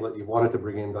had people that you wanted to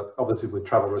bring in, but obviously with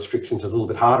travel restrictions, a little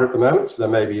bit harder at the moment. So there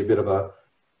may be a bit of a,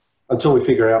 until we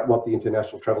figure out what the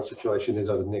international travel situation is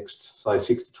over the next, say,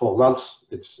 6 to 12 months,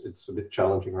 it's a bit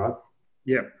challenging, right?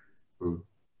 Yeah. Mm.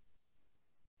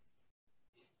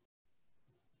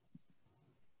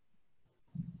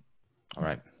 All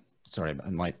right. Sorry,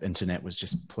 my internet was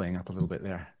just playing up a little bit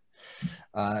there.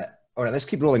 All right, let's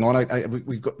keep rolling on.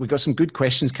 We've got some good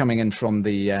questions coming in from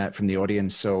the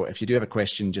audience. So if you do have a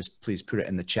question, just please put it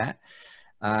in the chat.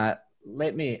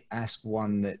 Let me ask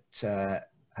one that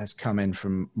has come in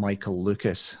from Michael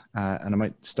Lucas, and I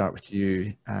might start with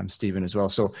you, Stephen, as well.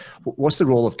 So what's the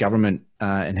role of government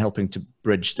in helping to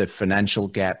bridge the financial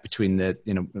gap between the,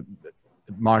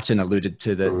 Martin alluded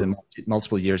to the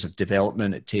multiple years of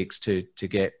development it takes to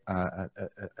get a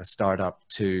startup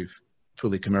to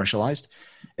fully commercialized.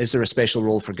 Is there a special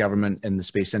role for government in the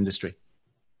space industry?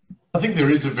 I think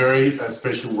there is a very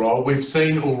special role. We've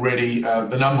seen already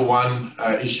the number one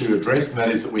issue addressed, and that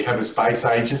is that we have a space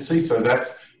agency. So that's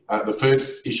the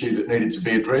first issue that needed to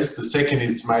be addressed. The second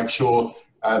is to make sure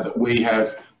that we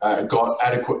have got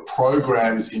adequate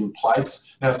programs in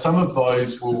place. Now, some of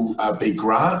those will be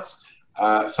grants.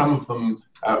 Some of them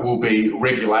will be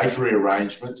regulatory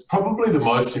arrangements. Probably the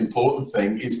most important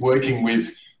thing is working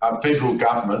with federal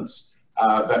governments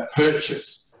that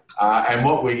purchase. And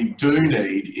what we do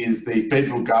need is the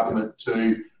federal government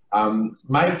to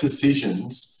make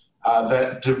decisions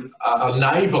that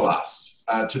enable us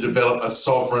to develop a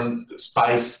sovereign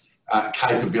space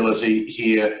capability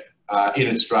here in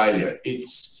Australia.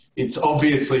 It's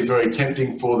obviously very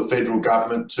tempting for the federal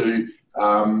government to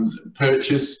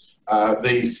purchase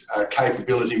these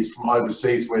capabilities from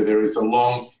overseas where there is a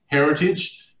long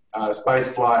heritage,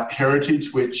 spaceflight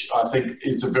heritage, which I think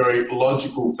is a very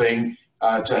logical thing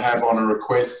to have on a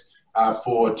request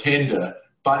for tender.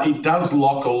 But it does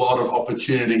lock a lot of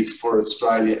opportunities for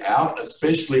Australia out,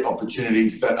 especially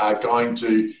opportunities that are going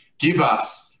to give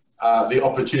us the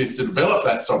opportunities to develop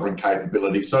that sovereign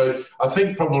capability. So I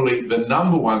think probably the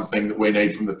number one thing that we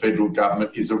need from the federal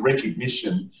government is a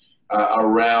recognition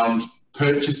around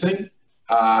purchasing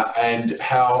and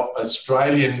how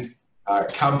Australian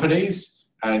companies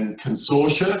and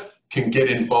consortia can get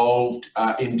involved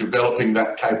in developing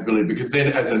that capability, because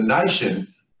then as a nation,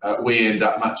 we end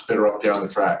up much better off down the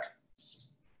track.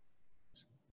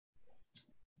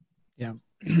 Yeah.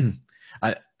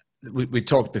 We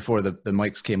talked before the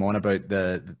mics came on about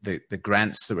the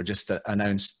grants that were just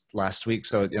announced last week.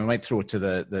 So I might throw it to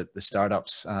the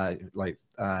startups like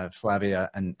Flavia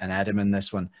and Adam in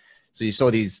this one. So you saw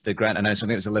the grant announced, I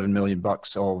think it was $11 million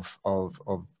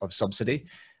of subsidy.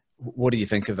 What do you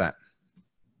think of that?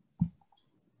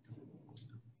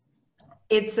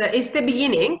 It's the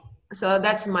beginning. So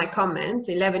that's my comment.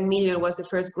 11 million was the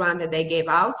first grant that they gave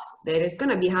out. There is going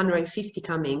to be 150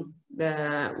 coming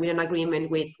with an agreement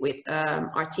with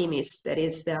Artemis, that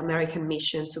is the American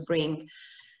mission to bring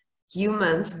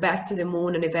humans back to the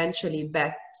moon and eventually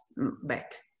back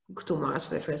to Mars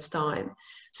for the first time.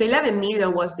 So 11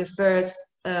 million was the first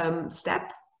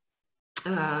step.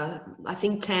 I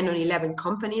think 10 or 11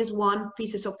 companies won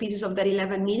pieces of that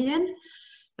 11 million.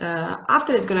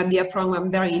 After, there's going to be a program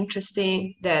very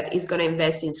interesting that is going to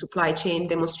invest in supply chain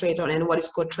demonstrator and what is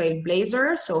called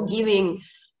Trailblazer. So giving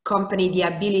company the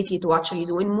ability to actually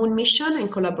do a moon mission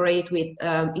and collaborate with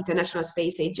international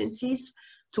space agencies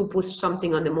to put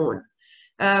something on the moon.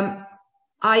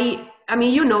 I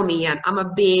mean, you know me, and I'm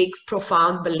a big,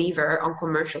 profound believer on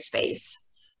commercial space.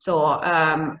 So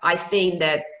I think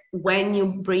that when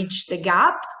you bridge the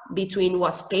gap between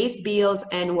what space builds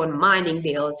and what mining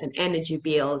builds and energy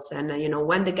builds, and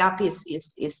when the gap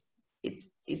is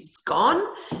gone,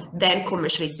 then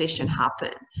commercialization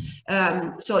happen.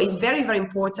 So it's very, very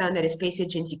important that the space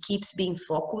agency keeps being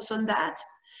focused on that.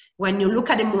 When you look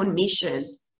at the moon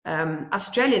mission,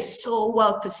 Australia is so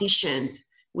well positioned.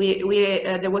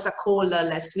 There was a call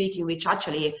last week in which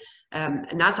actually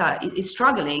NASA is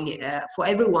struggling for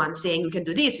everyone, saying we can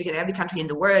do this, we can every country in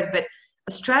the world, but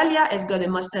Australia has got the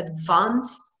most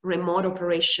advanced remote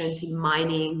operations in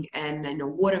mining and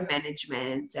water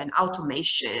management and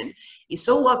automation. Is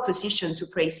so well positioned to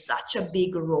play such a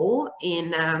big role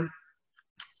in the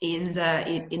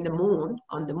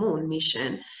moon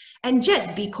mission, and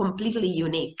just be completely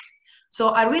unique. So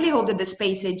I really hope that the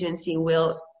space agency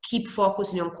will keep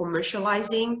focusing on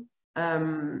commercializing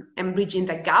and bridging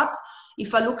the gap.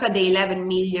 If I look at the 11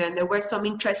 million, there were some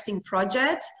interesting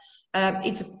projects.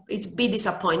 It's a bit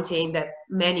disappointing that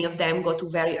many of them go to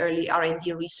very early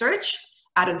R&D research.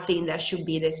 I don't think that should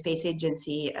be the space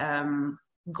agency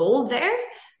goal there.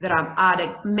 There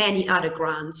are many other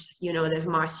grants. There's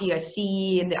Mars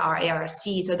CRC and the ARC.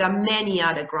 So there are many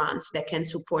other grants that can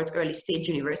support early stage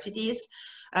universities.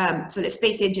 So the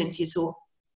space agencies who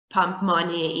pump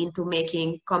money into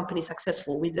making companies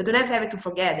successful. We don't have to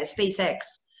forget that SpaceX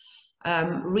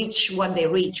reach what they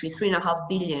reach with $3.5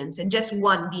 billion, and just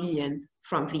 $1 billion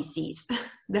from VCs.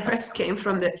 The rest came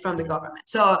from the government.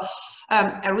 So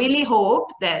I really hope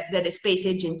that the space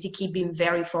agency keep being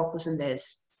very focused on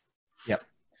this. Yeah.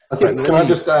 I think, can I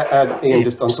just add, Ian,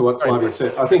 just onto what Flavia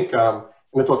said? I think, and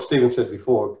that's what Stephen said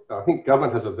before, I think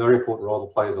government has a very important role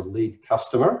to play as a lead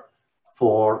customer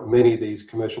for many of these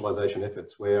commercialization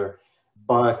efforts, where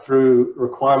through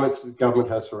requirements that the government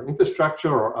has for infrastructure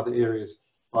or other areas,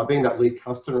 by being that lead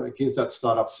customer, it gives that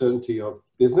startup certainty of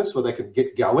business where they can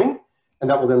get going, and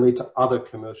that will then lead to other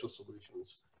commercial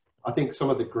solutions. I think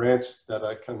some of the grants that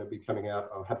are going to be coming out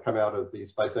or have come out of the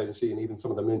Space Agency and even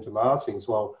some of the Moon to Mars things,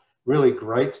 well, really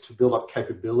great to build up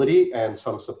capability and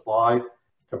some supply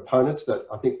components that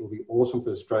I think will be awesome for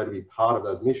Australia to be part of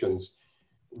those missions.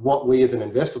 What we as an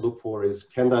investor look for is,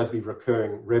 can those be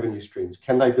recurring revenue streams?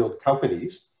 Can they build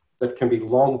companies that can be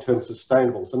long-term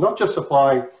sustainable? So not just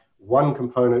supplying one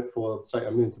component for, say,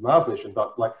 a Moon to Mars mission,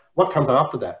 but like what comes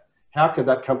after that? How could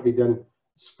that company then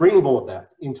springboard that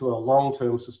into a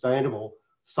long-term sustainable,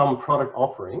 some product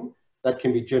offering that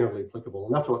can be generally applicable?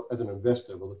 And that's what, as an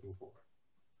investor, we're looking for.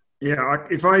 Yeah,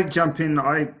 if I jump in,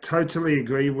 I totally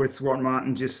agree with what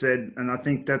Martin just said. And I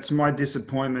think that's my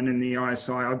disappointment in the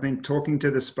ISI. I've been talking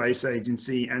to the Space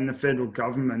Agency and the federal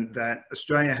government that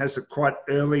Australia has a quite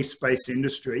early space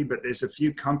industry, but there's a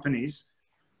few companies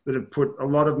that have put a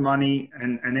lot of money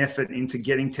and effort into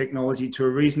getting technology to a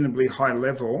reasonably high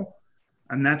level.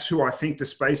 And that's who I think the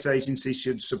Space Agency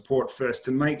should support first,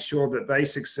 to make sure that they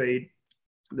succeed,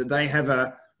 that they have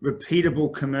a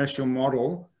repeatable commercial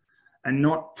model, and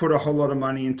not put a whole lot of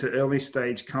money into early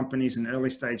stage companies and early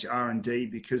stage R&D,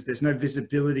 because there's no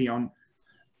visibility on,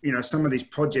 you know, some of these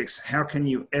projects. How can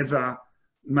you ever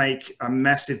make a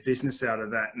massive business out of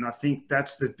that? And I think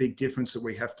that's the big difference that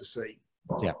we have to see.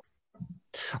 Yeah.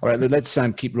 All right, let's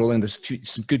keep rolling. There's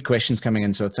some good questions coming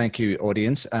in, so thank you,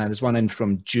 audience. There's one in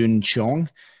from June Chong.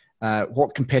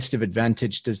 What competitive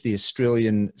advantage does the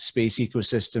Australian space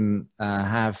ecosystem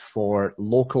have for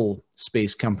local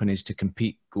space companies to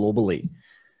compete globally?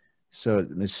 So,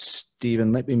 Ms.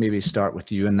 Stephen, let me maybe start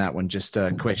with you on that one. Just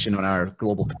a question on our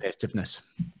global competitiveness.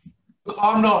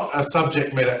 I'm not a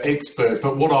subject matter expert,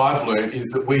 but what I've learned is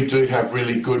that we do have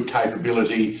really good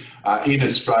capability in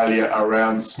Australia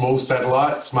around small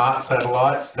satellites, smart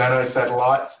satellites, nano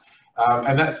satellites.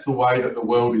 And that's the way that the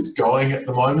world is going at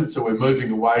the moment. So we're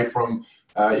moving away from,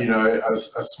 you know, a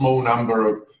small number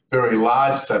of very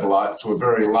large satellites to a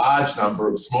very large number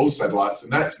of small satellites.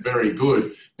 And that's very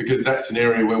good, because that's an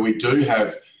area where we do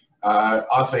have,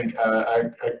 I think,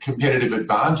 a competitive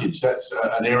advantage. That's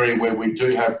an area where we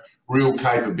do have real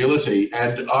capability.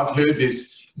 And I've heard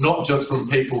this not just from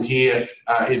people here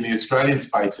in the Australian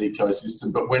space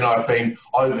ecosystem, but when I've been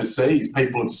overseas,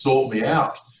 people have sought me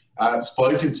out.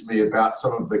 Spoken to me about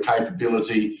some of the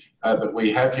capability that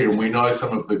we have here. And we know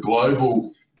some of the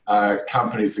global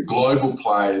companies, the global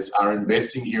players are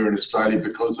investing here in Australia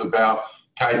because of our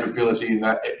capability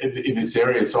in this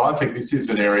area. So I think this is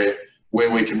an area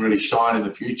where we can really shine in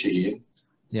the future, Ian.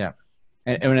 Yeah.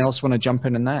 Anyone else want to jump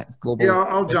in that? Global? Yeah,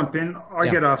 I'll jump in. I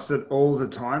get asked it all the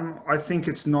time. I think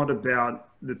it's not about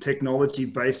the technology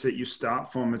base that you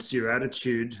start from. It's your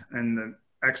attitude and the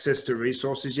access to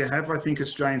resources you have. I think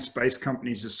Australian space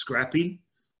companies are scrappy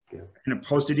in a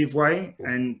positive way.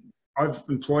 And I've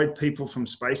employed people from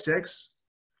SpaceX,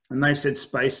 and they've said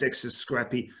SpaceX is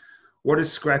scrappy. What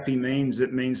does scrappy means?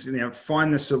 It means, you know,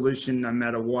 find the solution no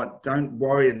matter what. Don't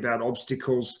worry about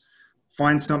obstacles.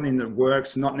 Find something that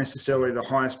works, not necessarily the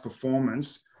highest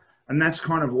performance. And that's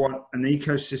kind of what an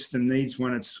ecosystem needs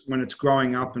when it's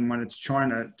growing up and when it's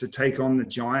trying to take on the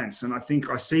giants. And I think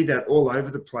I see that all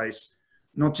over the place,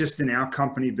 not just in our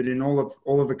company, but in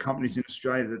all of the companies in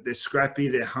Australia, that they're scrappy,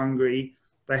 they're hungry,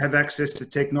 they have access to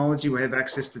technology, we have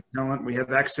access to talent, we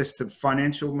have access to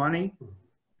financial money,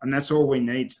 and that's all we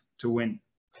need to win.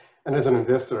 And as an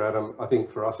investor, Adam, I think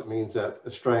for us it means that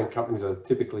Australian companies are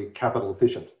typically capital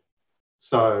efficient.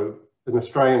 So an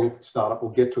Australian startup will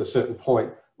get to a certain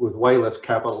point with way less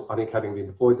capital, I think, having been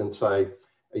deployed than, say,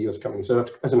 a US company. So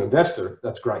that's, as an investor,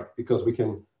 that's great, because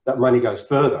that money goes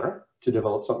further to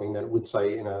develop something that it would,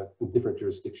 say, in a different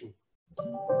jurisdiction.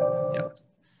 Yeah.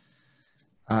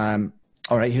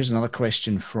 All right, here's another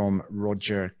question from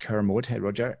Roger Kermode. Hey,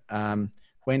 Roger.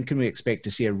 When can we expect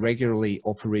to see a regularly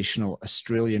operational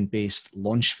Australian-based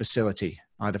launch facility,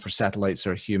 either for satellites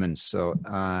or humans? So,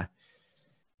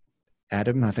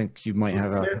 Adam, I think you might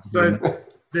have a... So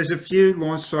there's a few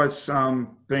launch sites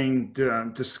being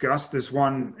discussed. There's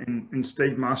one in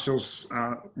Steve Marshall's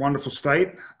wonderful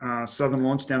state, Southern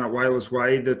Launch down at Whalers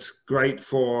Way, that's great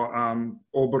for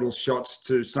orbital shots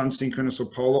to sun-synchronous or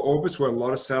polar orbits, where a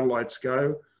lot of satellites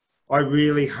go. I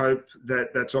really hope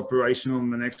that that's operational in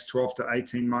the next 12 to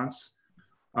 18 months.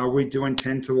 We do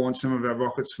intend to launch some of our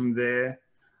rockets from there.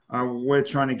 We're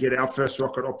trying to get our first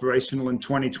rocket operational in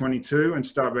 2022 and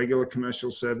start regular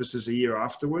commercial services a year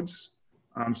afterwards.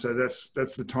 So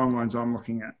that's the timelines I'm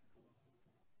looking at.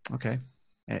 Okay.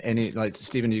 Any, like,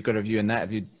 Stephen, you've got a view on that?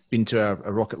 Have you been to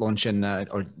a rocket launch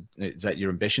or is that your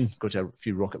ambition? Go to a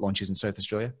few rocket launches in South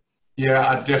Australia? Yeah,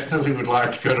 I definitely would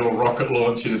like to go to a rocket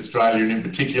launch in Australia, and in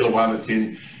particular one that's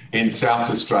in South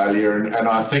Australia. And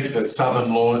I think that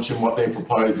Southern Launch and what they're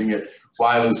proposing at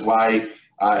Whalers Way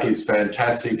is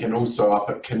fantastic, and also up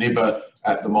at Canibba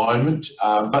at the moment.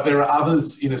 But there are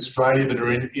others in Australia that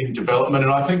are in development,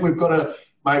 and I think we've got to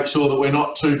make sure that we're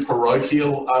not too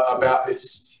parochial about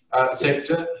this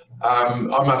sector.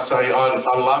 I must say,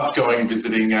 I loved going and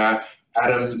visiting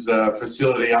Adam's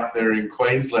facility up there in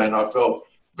Queensland. I felt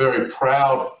very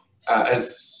proud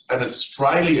as an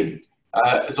Australian.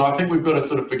 So I think we've got to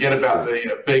sort of forget about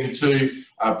being too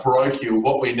parochial.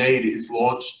 What we need is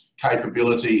launch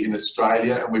capability in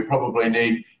Australia, and we probably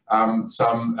need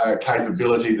some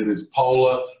capability that is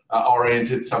polar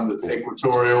oriented, some that's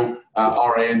equatorial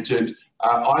oriented.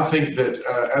 I think that,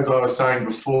 as I was saying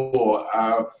before,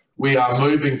 we are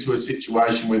moving to a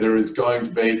situation where there are going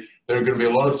to be a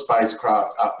lot of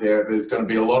spacecraft up there. There's going to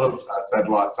be a lot of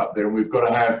satellites up there, and we've got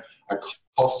to have a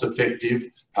cost-effective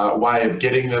way of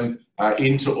getting them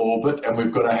into orbit, and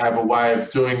we've got to have a way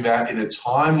of doing that in a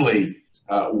timely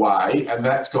way, and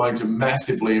that's going to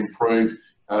massively improve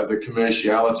the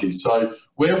commerciality. So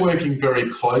we're working very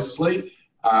closely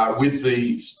with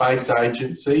the Space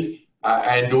Agency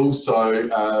and also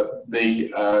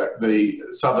the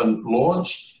Southern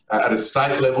Launch at a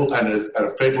state level and at a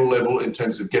federal level in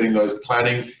terms of getting those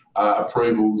planning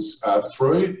approvals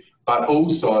through, but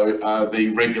also the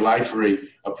regulatory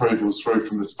approvals through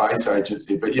from the Space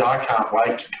Agency. But yeah, I can't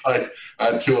wait to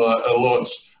go to a launch.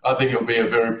 I think it'll be a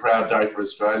very proud day for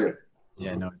Australia.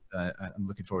 Yeah, no, I'm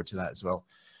looking forward to that as well.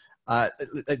 I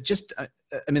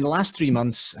mean, the last 3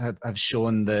 months have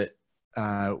shown that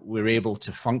we're able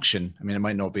to function. I mean, it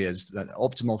might not be as an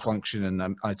optimal function,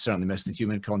 and I certainly miss the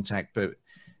human contact, but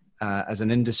as an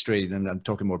industry, and I'm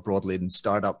talking more broadly in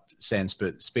startup sense,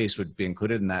 but space would be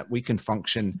included in that, we can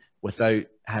function without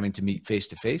having to meet face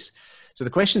to face. So the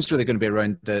question is really going to be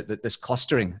around this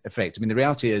clustering effect. I mean, the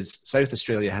reality is South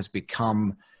Australia has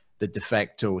become the de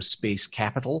facto space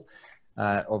capital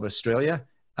of Australia.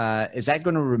 Is that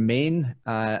going to remain?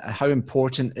 How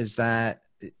important is that?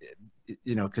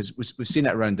 You know, because we've seen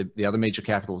it around the other major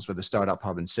capitals with the startup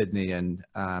hub in Sydney, and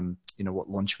you know what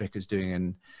LaunchVic is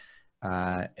doing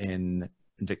in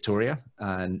Victoria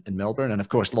and in Melbourne, and of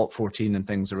course Lot 14 and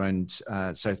things around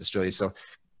South Australia. So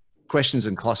questions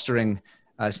on clustering.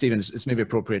 Stephen, it's maybe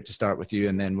appropriate to start with you,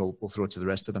 and then we'll throw it to the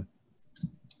rest of them.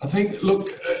 I think,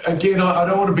 look, again, I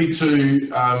don't want to be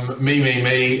too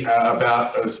me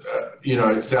about you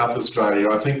know, South Australia.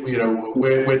 I think, you know,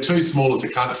 we're too small as a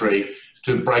country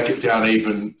to break it down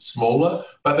even smaller,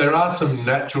 but there are some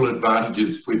natural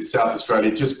advantages with South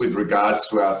Australia just with regards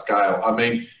to our scale. I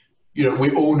mean, you know,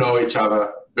 we all know each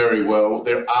other very well.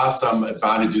 There are some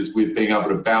advantages with being able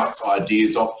to bounce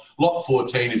ideas off. Lot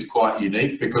 14 is quite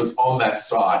unique because on that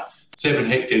site, 7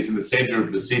 hectares in the centre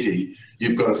of the city,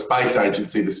 you've got a space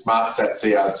agency, the SmartSat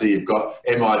CRC, you've got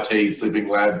MIT's Living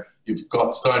Lab, you've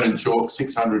got Stone and Chalk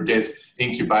 600 desk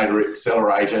incubator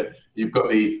accelerator, you've got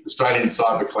the Australian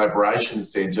Cyber Collaboration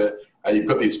Centre, you've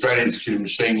got the Australian Institute of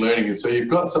Machine Learning, and so you've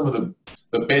got some of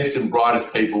the best and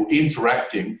brightest people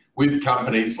interacting with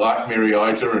companies like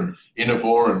Myriota and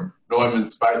Innovor and Neumann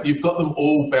Space. You've got them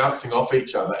all bouncing off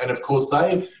each other, and of course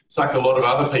they suck a lot of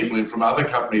other people in from other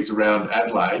companies around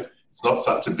Adelaide. It's not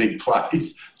such a big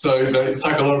place, so they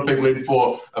suck a lot of people in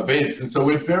for events, and so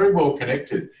we're very well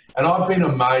connected. And I've been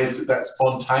amazed at that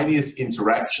spontaneous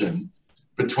interaction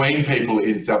between people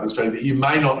in South Australia that you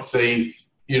may not see,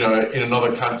 you know, in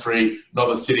another country,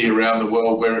 another city around the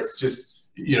world, where it's just,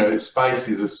 you know, space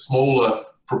is a smaller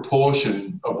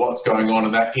proportion of what's going on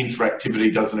and that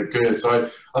interactivity doesn't occur. So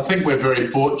I think we're very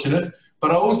fortunate,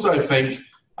 but I also think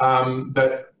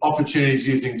that opportunities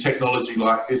using technology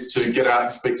like this to get out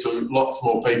and speak to lots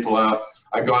more people are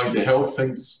going to help.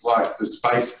 Things like the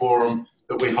Space Forum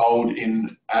that we hold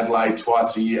in Adelaide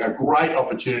twice a year are great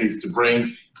opportunities to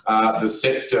bring the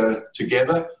sector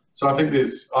together. So I think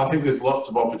there's lots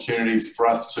of opportunities for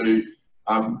us to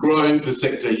grow the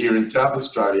sector here in South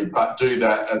Australia, but do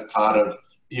that as part of,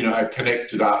 you know, a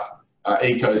connected up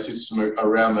ecosystem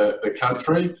around the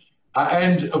country.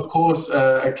 And of course,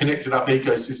 a connected up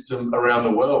ecosystem around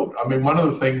the world. I mean, one of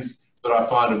the things that I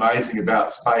find amazing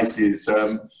about space is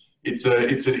it's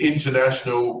an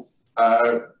international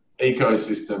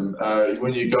ecosystem.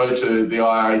 When you go to the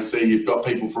IAC, you've got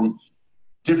people from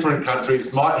different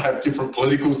countries, might have different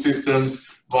political systems,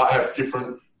 might have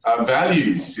different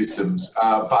values systems,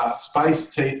 but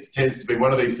space tends to be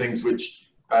one of these things which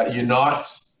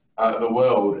unites the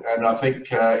world. And I think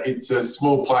it's a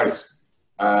small place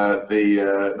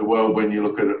the world when you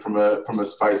look at it from a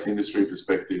space industry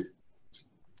perspective.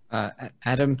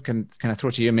 Adam, can I throw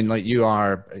to you? I mean, like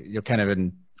you're kind of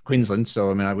in Queensland,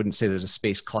 so I mean, I wouldn't say there's a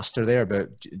space cluster there,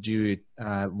 but do you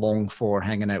long for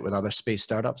hanging out with other space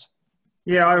startups?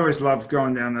 Yeah, I always love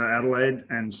going down to Adelaide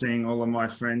and seeing all of my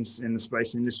friends in the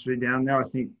space industry down there. I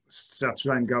think South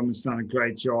Australian government's done a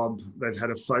great job. They've had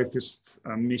a focused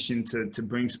mission to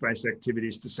bring space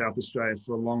activities to South Australia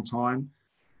for a long time.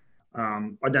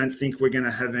 I don't think we're going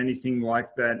to have anything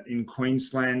like that in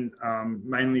Queensland,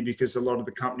 mainly because a lot of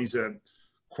the companies are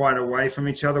quite away from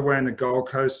each other. We're in the Gold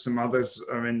Coast, some others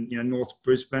are in North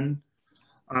Brisbane.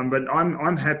 But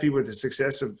I'm happy with the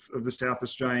success of the South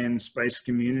Australian space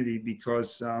community,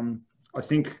 because I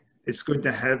think it's good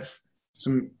to have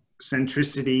some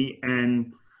centricity,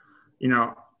 and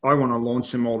I want to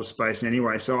launch them all to space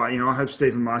anyway. So I hope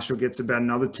Stephen Marshall gets about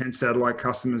another 10 satellite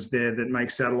customers there that make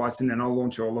satellites, and then I'll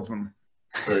launch all of them.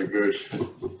 Very good.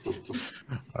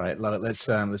 All right, love it.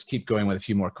 Let's keep going with a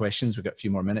few more questions. We've got a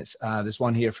few more minutes. There's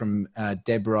one here from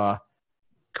Deborah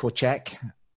Kochak.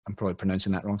 I'm probably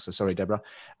pronouncing that wrong, so sorry, Deborah.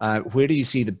 Where do you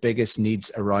see the biggest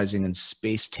needs arising in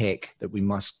space tech that we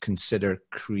must consider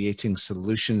creating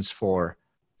solutions for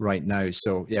right now?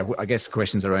 So yeah, I guess the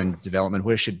question's around development.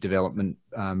 Where should development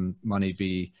money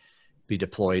be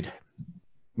deployed?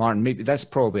 Martin, maybe that's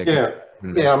probably a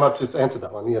good I might just answer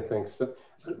that one. Yeah, thanks.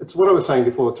 It's what I was saying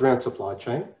before. It's around supply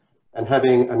chain and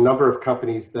having a number of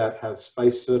companies that have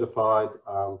space certified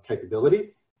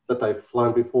capability, that they've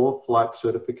flown before, flight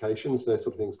certifications, those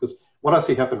sort of things. Because what I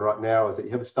see happen right now is that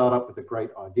you have a startup with a great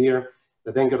idea.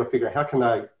 They then got to figure out how can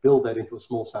they build that into a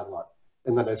small satellite.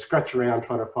 And then they scratch around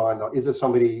trying to find, is there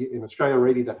somebody in Australia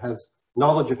already that has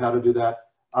knowledge of how to do that?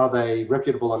 Are they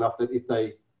reputable enough that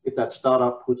if that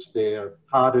startup puts their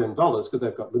hard-earned dollars, because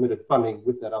they've got limited funding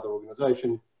with that other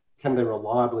organization, can they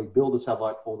reliably build a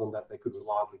satellite for them that they could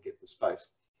reliably get to space?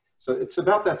 So it's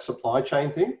about that supply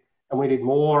chain thing. And we need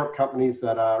more companies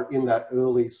that are in that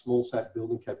early small sat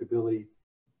building capability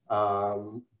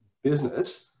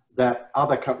business that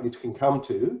other companies can come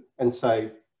to and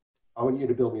say, I want you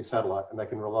to build me a satellite, and they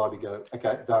can reliably go,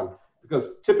 okay, done.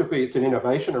 Because typically it's an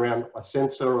innovation around a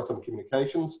sensor or some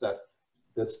communications that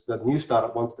the new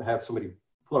startup wants to have somebody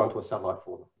put onto a satellite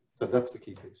for them. So that's the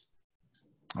key piece.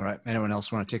 All right. Anyone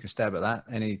else want to take a stab at that?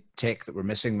 Any tech that we're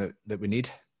missing that we need?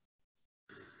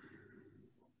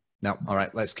 No. All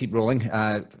right. Let's keep rolling.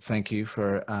 Thank you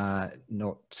for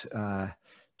not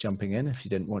jumping in if you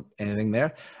didn't want anything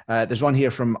there. There's one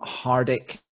here from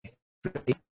Hardick,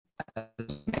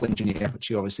 engineer, which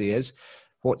he obviously is.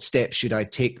 What steps should I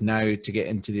take now to get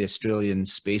into the Australian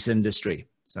space industry?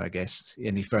 So I guess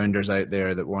any founders out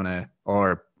there that want to,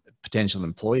 or potential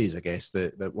employees, I guess,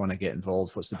 that want to get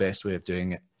involved, what's the best way of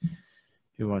doing it?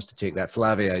 Who wants to take that?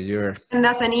 Flavia, and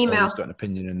that's an email. Got an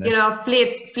opinion in this.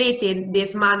 Fleet in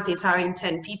this month is hiring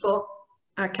 10 people.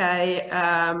 Okay.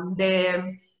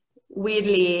 They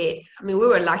weirdly, I mean, we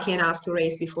were lucky enough to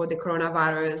raise before the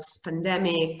coronavirus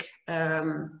pandemic.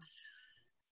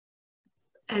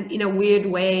 And in a weird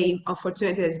way,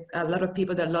 unfortunately, there's a lot of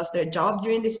people that lost their job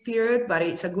during this period, but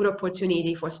it's a good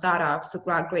opportunity for startups to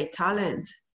grab great talent.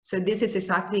 So this is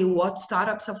exactly what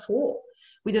startups are for.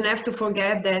 We don't have to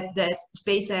forget that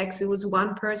SpaceX, it was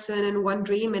one person and one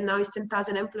dream, and now it's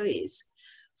 10,000 employees.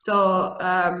 So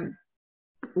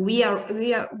we are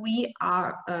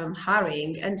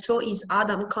hiring, and so is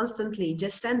Adam constantly.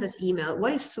 Just send us email.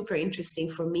 What is super interesting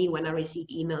for me when I receive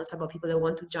emails about people that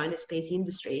want to join the space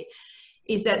industry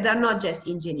is that they're not just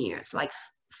engineers. Like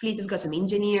Fleet has got some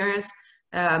engineers.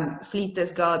 Fleet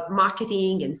has got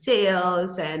marketing and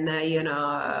sales, and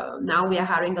now we are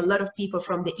hiring a lot of people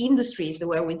from the industries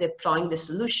where we're deploying the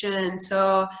solution.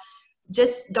 So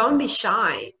just don't be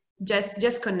shy.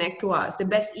 Just connect to us. The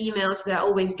best emails that I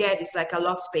always get is like, I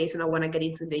love space and I want to get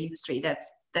into the industry.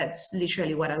 That's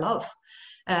literally what I love.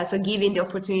 So giving the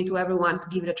opportunity to everyone to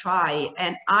give it a try.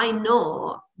 And I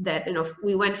know that,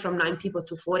 we went from 9 people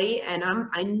to 40, and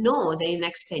I know that in the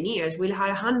next 10 years, we'll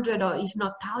hire 100 or if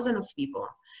not 1,000 of people.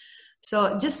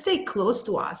 So just stay close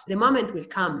to us. The moment will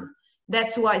come.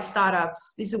 That's why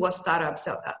this is what startups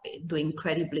do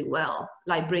incredibly well,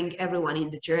 like bring everyone in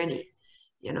the journey,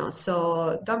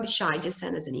 so don't be shy. Just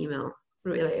send us an email,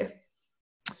 really.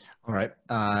 All right.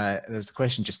 There's a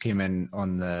question just came in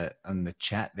on the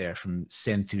chat there from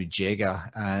Senthu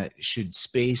Jega. Should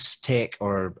space tech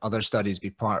or other studies be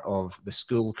part of the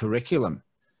school curriculum?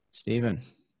 Stephen?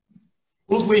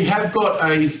 Well, we have got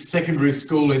a secondary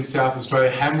school in South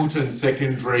Australia, Hamilton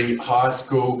Secondary High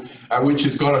School, which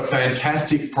has got a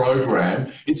fantastic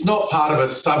program. It's not part of a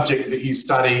subject that you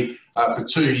study for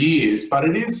 2 years, but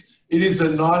it is it is a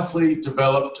nicely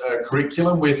developed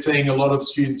curriculum. We're seeing a lot of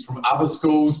students from other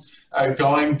schools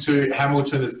going to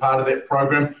Hamilton as part of that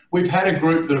program. We've had a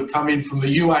group that have come in from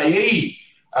the UAE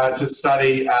to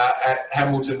study at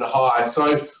Hamilton High.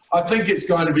 So I think it's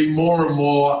going to be more and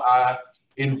more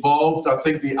involved. I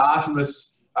think the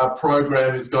Artemis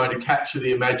program is going to capture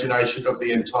the imagination of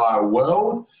the entire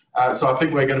world. So I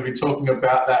think we're going to be talking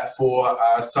about that for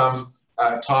some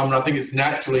time, and I think it's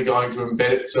naturally going to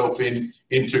embed itself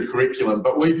into curriculum.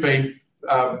 But we've been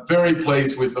very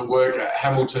pleased with the work at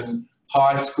Hamilton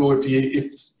High School.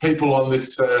 If people on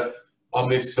this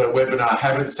webinar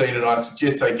haven't seen it, I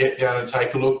suggest they get down and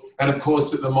take a look. And of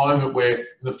course, at the moment, we're in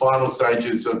the final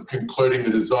stages of concluding the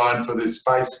design for this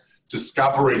Space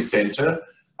Discovery Centre,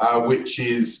 which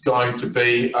is going to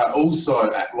be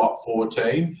also at Lot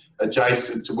 14,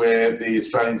 adjacent to where the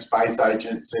Australian Space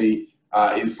Agency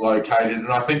is located.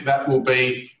 And I think that will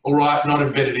be, all right, not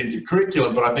embedded into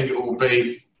curriculum, but I think it will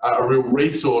be a real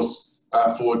resource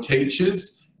for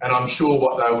teachers. And I'm sure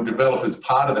what they will develop as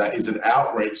part of that is an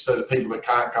outreach so that people that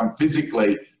can't come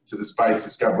physically to the Space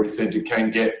Discovery Centre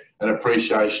can get an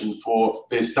appreciation for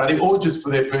their study or just for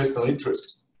their personal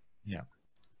interest. Yeah.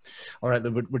 All right,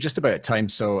 we're just about at time,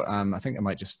 so I think I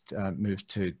might just move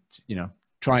to,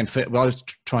 try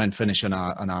and finish on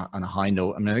a high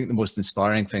note. I mean, I think the most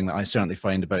inspiring thing that I certainly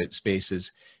find about space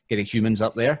is getting humans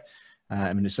up there.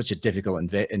 I mean, it's such a difficult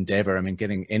endeavor. I mean,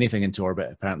 getting anything into orbit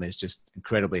apparently is just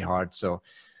incredibly hard. So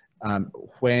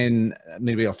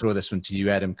maybe I'll throw this one to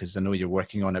you, Adam, because I know you're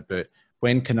working on it, but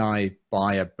when can I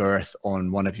buy a berth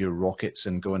on one of your rockets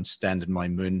and go and stand on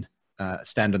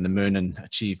the moon and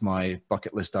achieve my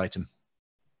bucket list item?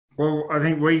 Well, I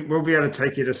think we'll be able to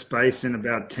take you to space in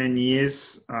about 10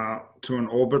 years to an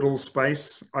orbital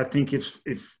space. I think if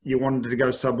you wanted to go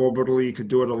suborbital, you could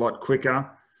do it a lot quicker.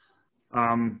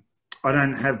 I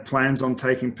don't have plans on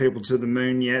taking people to the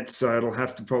moon yet, so it'll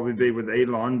have to probably be with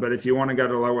Elon. But if you want to go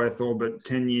to low Earth orbit,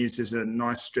 10 years is a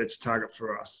nice stretch target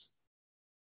for us.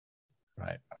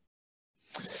 Right.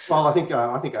 Well, I think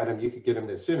Adam, you could get him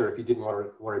there sooner if you didn't want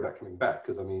to worry about coming back.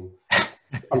 Because I mean,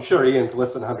 I'm sure Ian's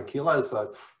less than 100 kilos,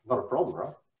 so not a problem,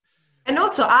 right? And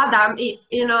also, Adam,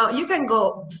 you can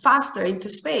go faster into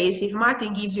space if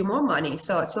Martin gives you more money.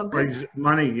 So it's all good.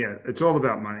 Money, yeah, it's all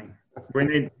about money. We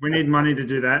need money to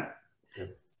do that.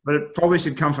 But it probably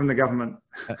should come from the government.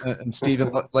 And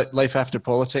Stephen, life after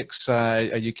politics, are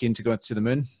you keen to go to the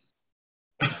moon?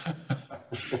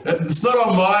 It's not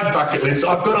on my bucket list.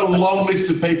 I've got a long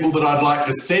list of people that I'd like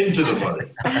to send to the moon.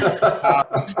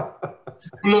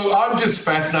 Look, I'm just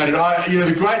fascinated.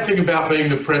 The great thing about being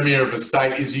the Premier of a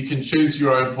state is you can choose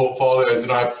your own portfolios,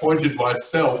 and I appointed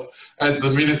myself as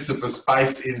the Minister for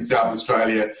Space in South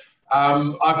Australia.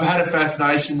 I've had a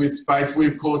fascination with space. We,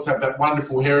 of course, have that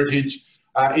wonderful heritage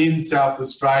in South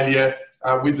Australia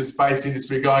with the space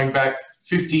industry going back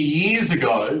 50 years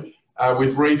ago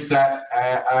with RESAT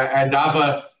and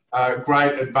other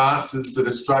great advances that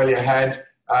Australia had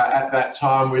at that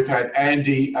time. We've had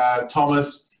Andy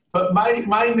Thomas, but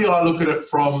mainly I look at it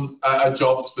from a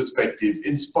jobs perspective,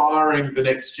 inspiring the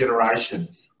next generation.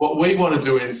 What we want to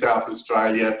do in South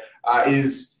Australia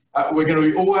is we're going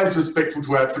to be always respectful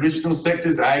to our traditional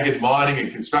sectors, ag and mining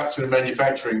and construction and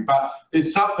manufacturing, but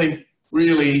there's something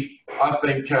really, I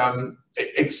think,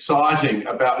 exciting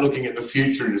about looking at the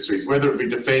future industries, whether it be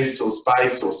defence or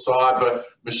space or cyber,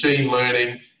 machine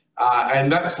learning,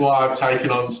 and that's why I've taken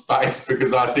on space,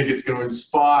 because I think it's going to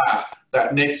inspire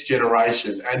that next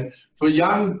generation. And for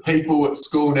young people at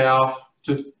school now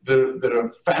that are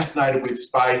fascinated with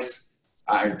space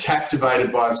and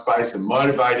captivated by space and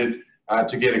motivated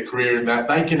to get a career in that,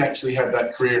 they can actually have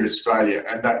that career in Australia,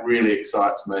 and that really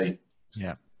excites me.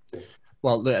 Yeah.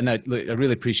 Well, look, I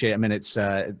really appreciate it. I mean,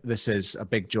 this is a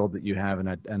big job that you have, and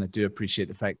I do appreciate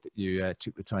the fact that you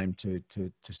took the time to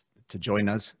join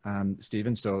us,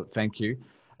 Stephen. So thank you.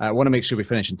 I want to make sure we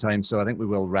finish in time, so I think we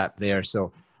will wrap there.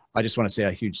 So I just want to say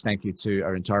a huge thank you to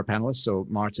our entire panelists. So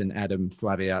Martin, Adam,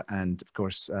 Flavia, and of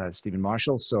course Stephen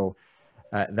Marshall. So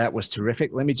that was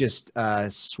terrific. Let me just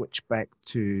switch back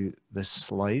to the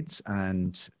slides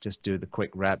and just do the quick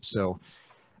wrap. So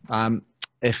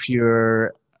if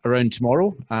you're around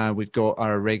tomorrow, we've got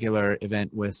our regular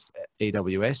event with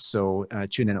AWS. So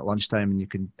tune in at lunchtime and you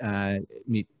can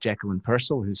meet Jacqueline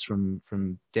Purcell, who's from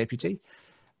Deputy.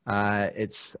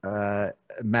 It's a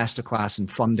masterclass in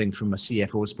funding from a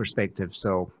CFO's perspective.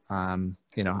 So, how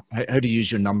to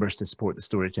use your numbers to support the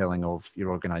storytelling of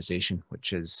your organization,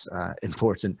 which is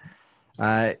important.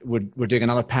 We're doing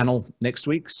another panel next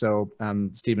week. So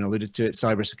Stephen alluded to it,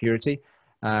 cybersecurity.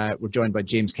 We're joined by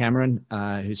James Cameron,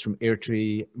 who's from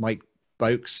Airtree, Mike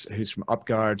Baux, who's from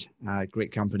UpGuard,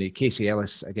 great company. Casey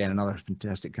Ellis, again, another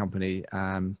fantastic company.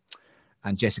 And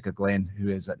Jessica Glenn, who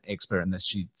is an expert in this.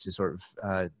 She sort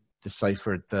of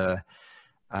deciphered the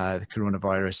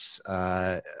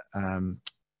coronavirus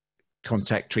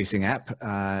contact tracing app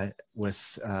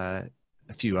with a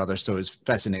few others. So it's a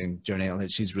fascinating journey.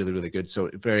 She's really, really good.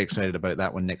 So very excited about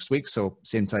that one next week. So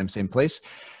same time, same place.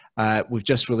 We've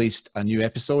just released a new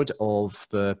episode of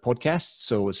the podcast.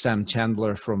 So Sam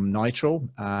Chandler from Nitro,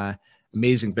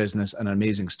 amazing business and an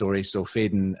amazing story. So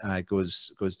Faden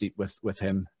goes deep with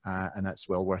him, and that's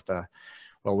well worth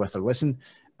a listen.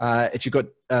 If you've got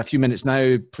a few minutes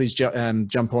now, please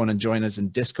jump on and join us in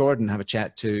Discord and have a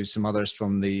chat to some others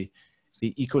from the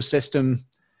ecosystem.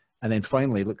 And then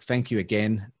finally, look, thank you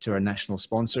again to our national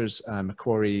sponsors,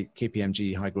 Macquarie,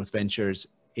 KPMG, High Growth Ventures,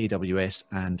 AWS,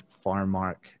 and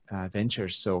Farmark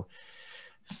Ventures. So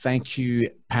thank you,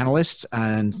 panelists,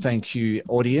 and thank you,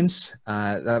 audience.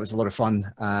 That was a lot of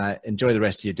fun. Enjoy the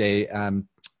rest of your day, and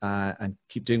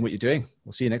keep doing what you're doing.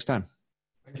 We'll see you next time.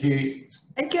 Thank you.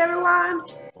 Thank you, everyone.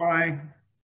 Bye.